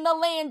stand in the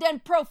land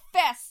and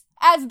profess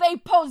as they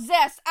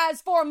possess, as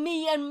for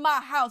me and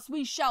my house,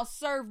 we shall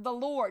serve the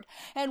Lord,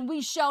 and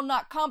we shall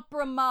not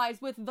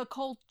compromise with the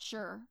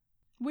culture.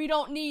 We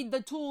don't need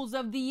the tools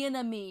of the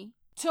enemy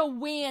to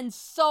win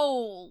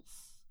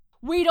souls.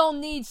 We don't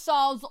need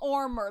Saul's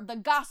armor. The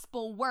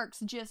gospel works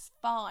just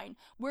fine.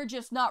 We're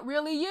just not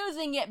really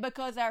using it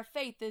because our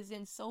faith is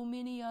in so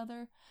many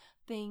other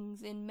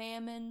things, in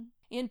mammon,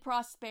 in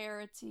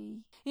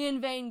prosperity,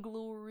 in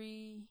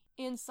vainglory,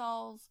 in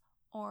Saul's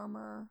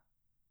armor.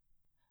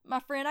 My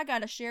friend, I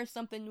gotta share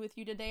something with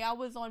you today. I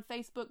was on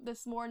Facebook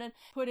this morning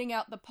putting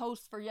out the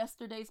post for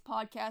yesterday's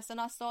podcast, and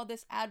I saw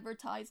this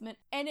advertisement,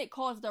 and it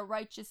caused a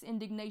righteous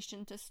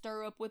indignation to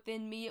stir up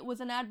within me. It was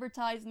an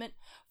advertisement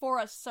for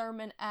a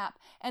sermon app,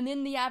 and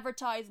in the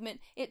advertisement,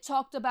 it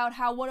talked about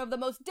how one of the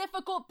most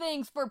difficult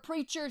things for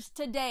preachers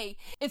today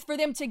is for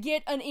them to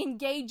get an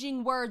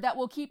engaging word that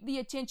will keep the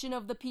attention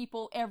of the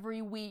people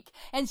every week.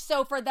 And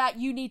so for that,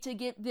 you need to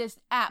get this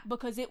app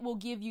because it will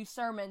give you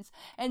sermons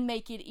and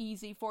make it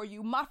easy for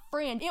you. My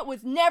friend, it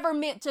was never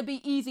meant to be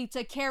easy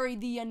to carry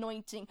the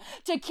anointing,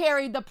 to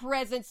carry the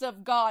presence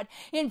of God.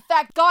 In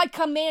fact, God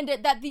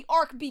commanded that the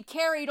ark be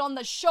carried on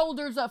the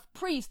shoulders of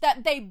priests,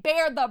 that they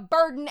bear the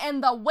burden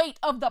and the weight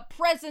of the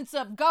presence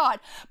of God.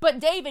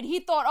 But David, he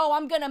thought,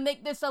 I'm going to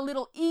make this a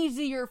little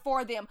easier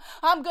for them.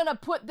 I'm going to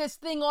put this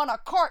thing on a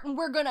cart and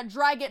we're going to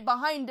drag it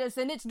behind us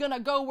and it's going to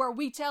go where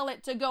we tell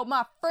it to go.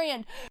 My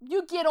friend,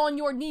 you get on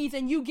your knees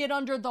and you get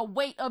under the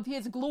weight of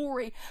his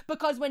glory,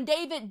 because when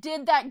David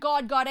did that,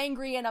 God got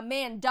angry and a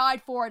man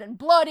died for it and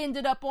blood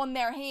ended up on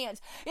their hands.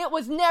 It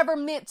was never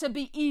meant to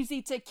be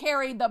easy to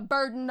carry the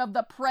burden of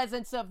the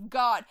presence of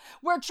God.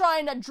 We're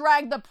trying to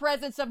drag the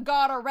presence of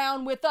God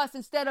around with us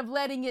instead of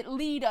letting it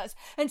lead us,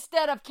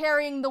 instead of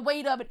carrying the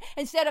weight of it,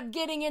 instead of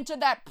getting into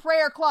that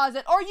prayer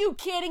closet. Are you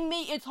kidding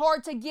me? It's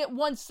hard to get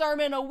one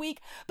sermon a week.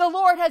 The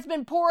Lord has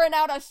been pouring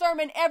out a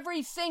sermon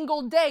every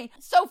single day.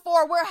 So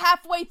far, we're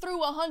halfway through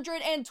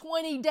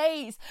 120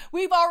 days.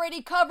 We've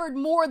already covered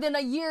more than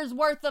a year's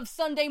worth of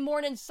Sunday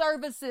morning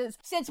services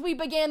since we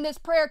began this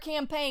prayer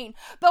campaign.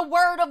 The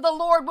word of the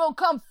Lord will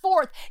come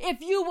forth if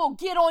you will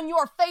get on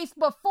your face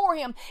before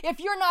him.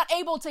 If you're not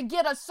able to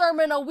get a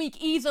sermon a week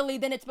easily,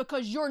 then it's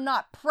because you're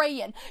not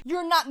praying.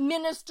 You're not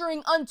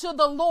ministering unto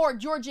the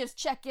Lord. You're just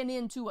checking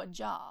into a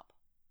job.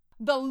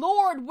 The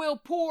Lord will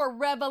pour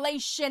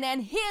revelation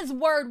and his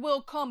word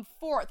will come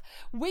forth.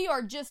 We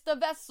are just a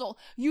vessel.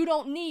 You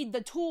don't need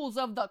the tools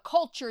of the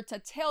culture to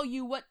tell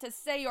you what to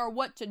say or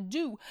what to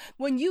do.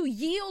 When you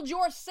yield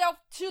yourself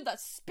to the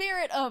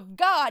Spirit of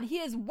God,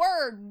 his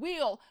word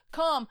will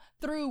come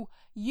through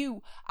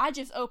you. I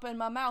just open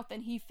my mouth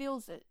and he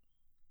feels it.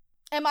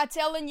 Am I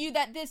telling you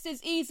that this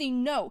is easy?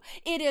 No,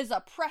 it is a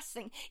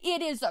pressing.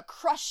 It is a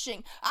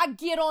crushing. I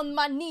get on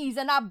my knees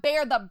and I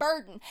bear the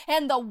burden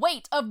and the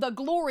weight of the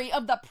glory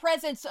of the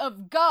presence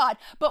of God.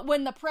 But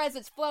when the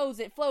presence flows,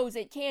 it flows.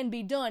 It can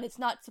be done. It's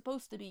not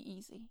supposed to be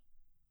easy.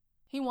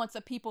 He wants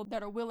a people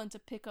that are willing to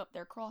pick up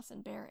their cross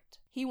and bear it.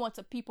 He wants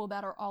a people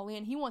that are all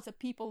in. He wants a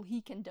people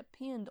he can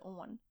depend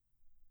on.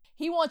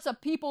 He wants a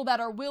people that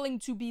are willing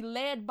to be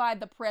led by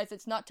the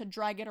presence, not to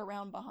drag it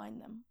around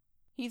behind them.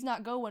 He's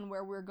not going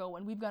where we're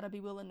going. We've got to be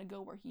willing to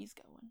go where he's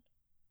going.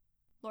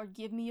 Lord,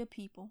 give me a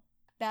people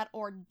that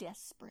are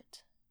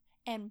desperate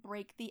and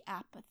break the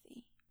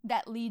apathy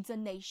that leads a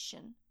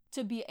nation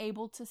to be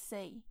able to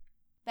say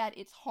that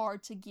it's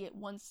hard to get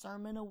one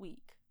sermon a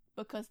week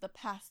because the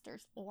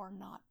pastors are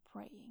not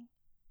praying.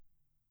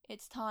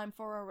 It's time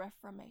for a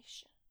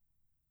reformation.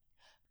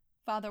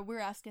 Father, we're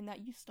asking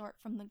that you start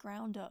from the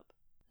ground up.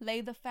 Lay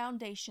the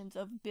foundations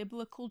of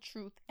biblical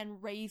truth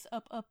and raise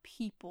up a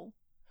people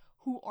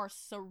who are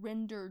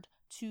surrendered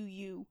to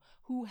you,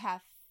 who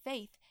have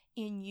faith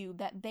in you,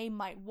 that they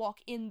might walk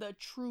in the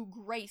true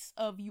grace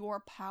of your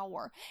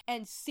power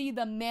and see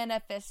the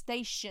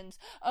manifestations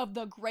of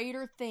the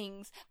greater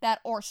things that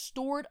are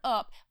stored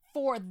up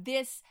for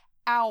this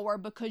hour,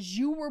 because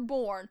you were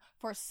born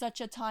for such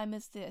a time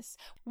as this.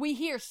 We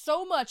hear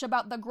so much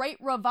about the great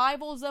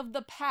revivals of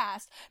the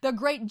past, the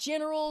great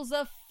generals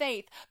of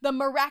faith, the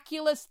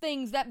miraculous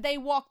things that they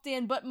walked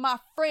in, but my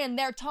friend,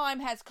 their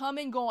time has come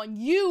and gone.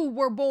 You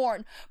were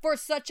born for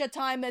such a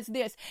time as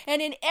this,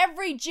 and in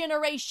every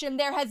generation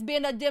there has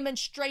been a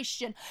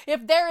demonstration.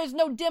 If there is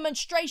no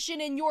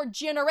demonstration in your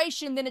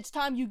generation, then it's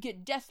time you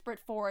get desperate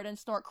for it and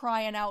start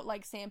crying out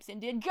like Samson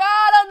did.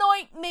 God,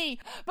 anoint me,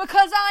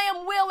 because I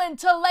am willing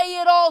to lay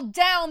it all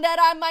down that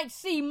I might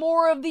see more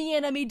of the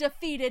enemy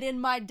defeated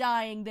in my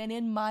dying than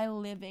in my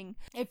living.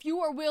 If you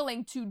are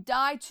willing to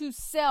die to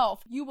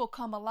self, you will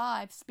come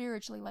alive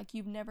spiritually like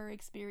you've never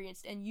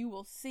experienced, and you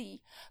will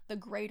see the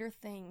greater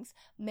things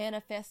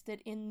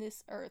manifested in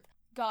this earth.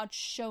 God,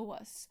 show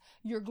us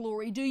your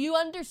glory. Do you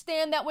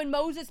understand that when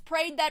Moses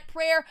prayed that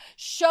prayer,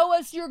 show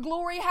us your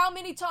glory? How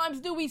many times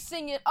do we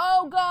sing it?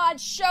 Oh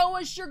God, show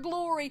us your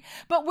glory.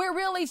 But we're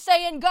really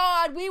saying,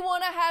 God, we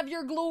want to have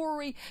your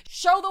glory.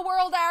 Show the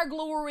world our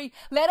glory.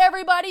 Let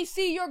everybody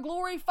see your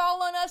glory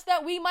fall on us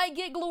that we might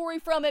get glory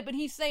from it. But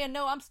he's saying,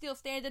 no, I'm still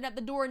standing at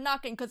the door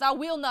knocking, because I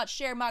will not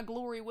share my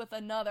glory with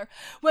another.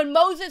 When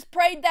Moses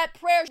prayed that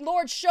prayer,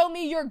 Lord, show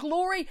me your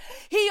glory,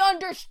 he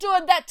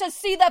understood that to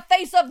see the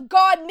face of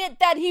God meant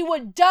that he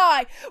would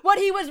die. What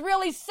he was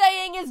really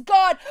saying is,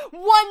 God,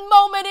 one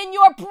moment in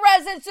your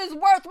presence is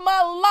worth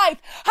my life.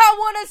 I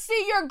want to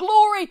see your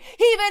glory,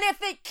 even if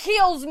it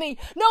kills me.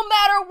 No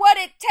matter what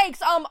it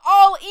takes, I'm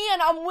all in.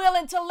 I'm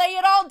willing to lay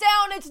it all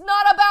down. It's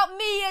not about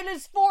me. It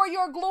is for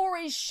your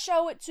glory.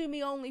 Show it to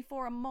me only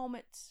for a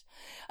moment.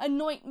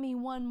 Anoint me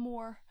one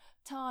more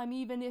time,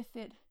 even if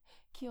it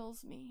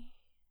kills me.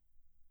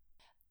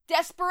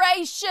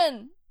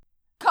 Desperation.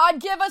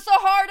 God, give us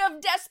a heart of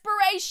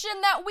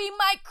desperation that we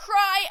might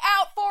cry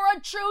out for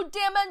a true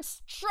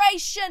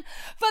demonstration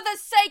for the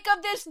sake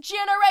of this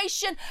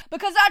generation,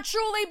 because I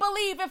truly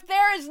believe if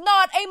there is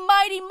not a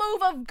mighty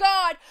move of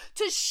God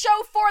to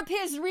show forth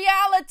his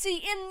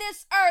reality in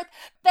this earth,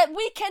 that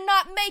we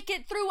cannot make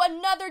it through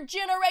another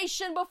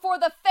generation before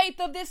the faith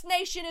of this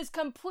nation is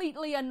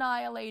completely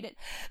annihilated.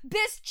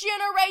 This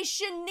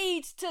generation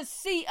needs to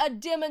see a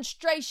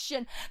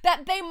demonstration,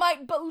 that they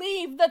might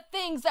believe the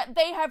things that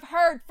they have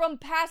heard from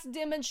past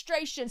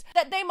demonstrations,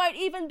 that they might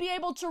even be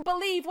able to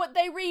believe what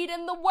they read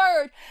in the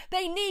word.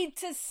 They need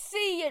to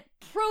see it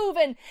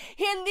proven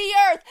in the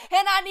earth,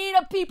 and I need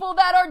a people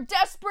that are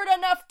desperate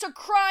enough to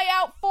cry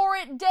out for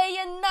it day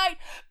and night.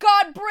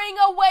 God, bring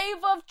a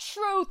wave of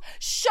truth.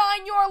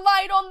 Shine your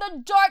light on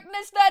the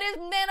darkness that is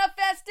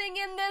manifesting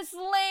in this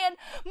land.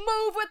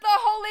 Move with a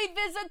holy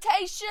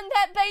visitation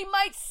that they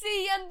might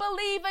see and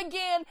believe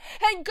again,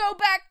 and go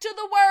back to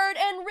the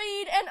word and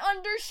read and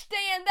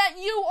understand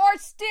that you are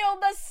still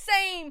the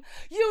same.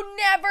 You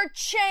never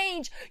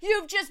change.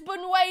 You've just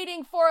been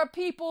waiting for a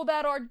people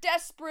that are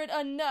desperate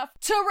enough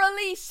to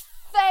release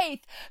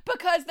faith,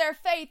 because their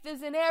faith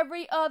is in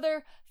every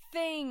other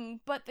thing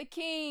but the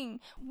King.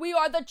 We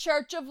are the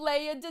church of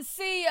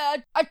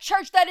Laodicea, a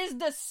church that is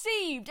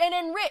deceived and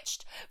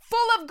enriched, full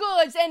of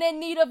goods and in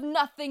need of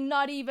nothing,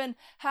 not even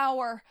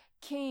our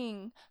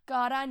King.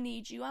 God, I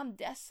need you. I'm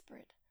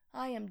desperate.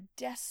 I am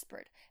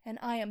desperate, and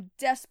I am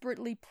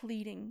desperately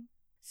pleading.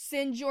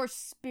 Send your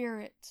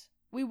Spirit.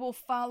 We will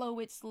follow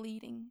its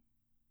leading.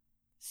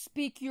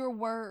 Speak your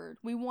word.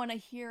 We want to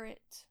hear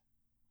it.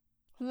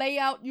 Lay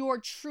out your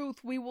truth.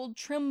 We will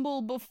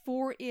tremble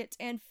before it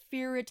and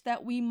fear it,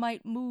 that we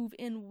might move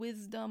in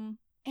wisdom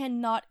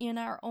and not in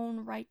our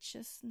own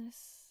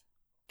righteousness.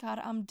 God,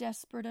 I'm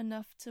desperate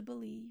enough to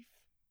believe,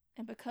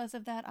 and because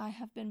of that, I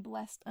have been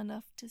blessed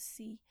enough to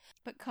see.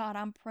 But God,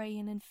 I'm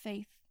praying in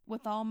faith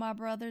with all my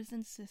brothers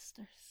and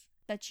sisters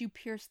that you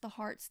pierce the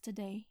hearts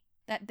today,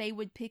 that they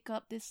would pick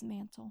up this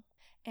mantle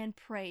and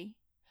pray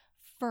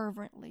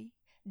fervently,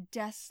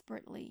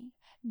 desperately,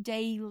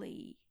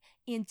 daily,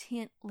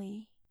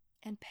 intently,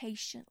 and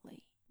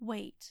patiently.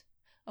 Wait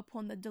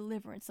upon the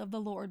deliverance of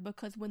the Lord,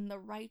 because when the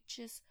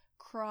righteous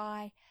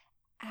cry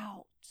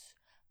out,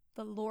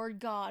 the Lord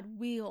God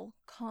will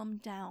come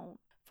down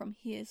from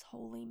his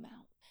holy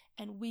mount,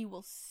 and we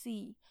will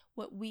see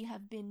what we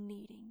have been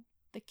needing.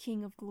 The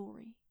King of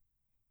glory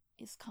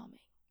is coming.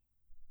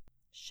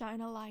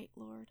 Shine a light,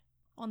 Lord.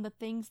 on the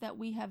things that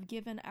we have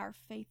given our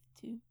faith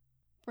to.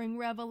 Bring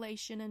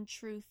revelation and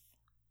truth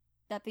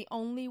that the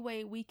only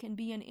way we can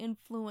be an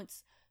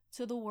influence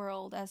to the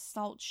world, as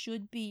salt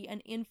should be an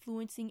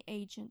influencing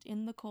agent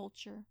in the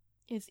culture,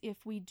 is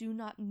if we do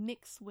not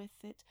mix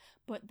with it,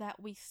 but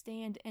that we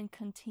stand and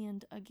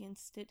contend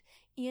against it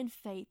in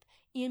faith,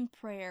 in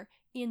prayer,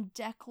 in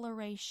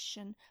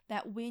declaration,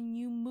 that when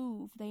you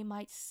move, they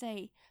might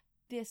say,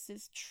 this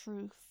is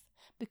truth,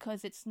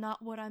 because it's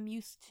not what I'm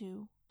used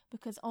to,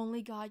 because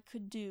only God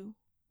could do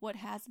what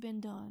has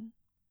been done.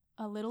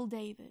 A little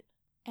David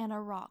and a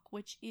rock,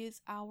 which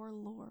is our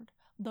Lord,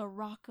 the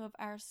rock of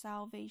our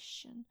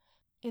salvation,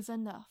 is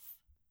enough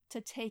to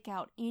take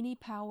out any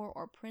power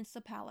or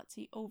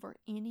principality over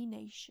any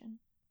nation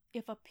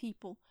if a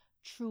people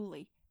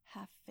truly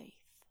have faith.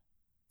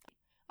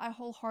 I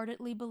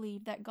wholeheartedly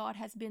believe that God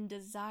has been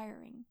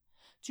desiring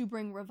to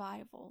bring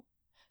revival,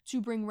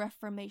 to bring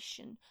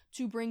reformation,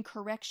 to bring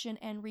correction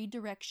and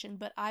redirection,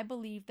 but I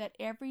believe that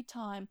every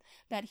time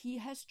that he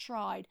has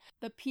tried,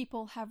 the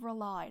people have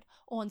relied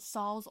on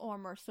Saul's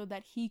armor so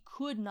that he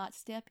could not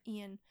step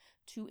in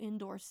to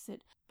endorse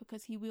it,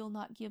 because he will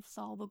not give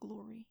Saul the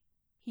glory.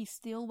 He's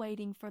still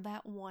waiting for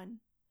that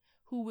one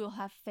who will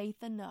have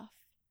faith enough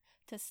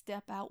to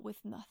step out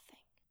with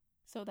nothing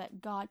so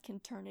that God can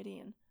turn it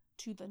in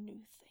to the new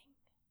thing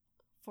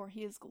for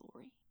his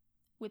glory,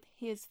 with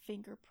his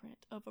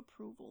fingerprint of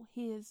approval,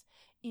 his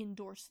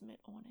endorsement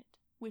on it,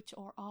 which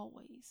are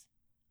always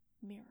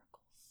miracles.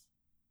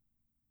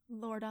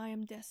 Lord, I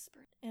am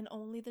desperate, and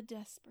only the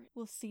desperate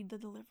will see the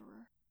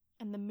deliverer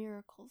and the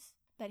miracles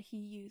that he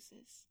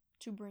uses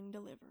to bring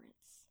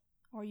deliverance.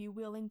 Are you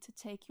willing to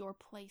take your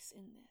place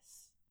in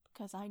this?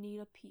 Because I need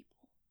a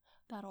people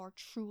that are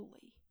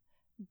truly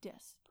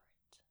desperate.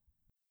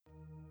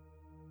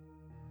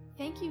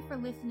 Thank you for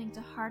listening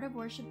to Heart of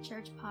Worship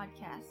Church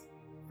podcast.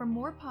 For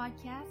more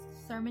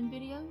podcasts, sermon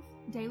videos,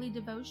 daily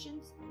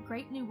devotions,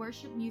 great new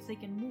worship music,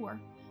 and more,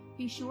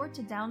 be sure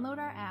to download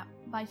our app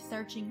by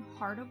searching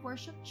Heart of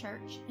Worship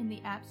Church in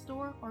the App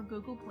Store or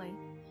Google Play,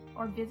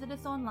 or visit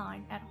us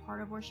online at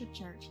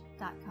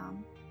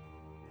heartofworshipchurch.com.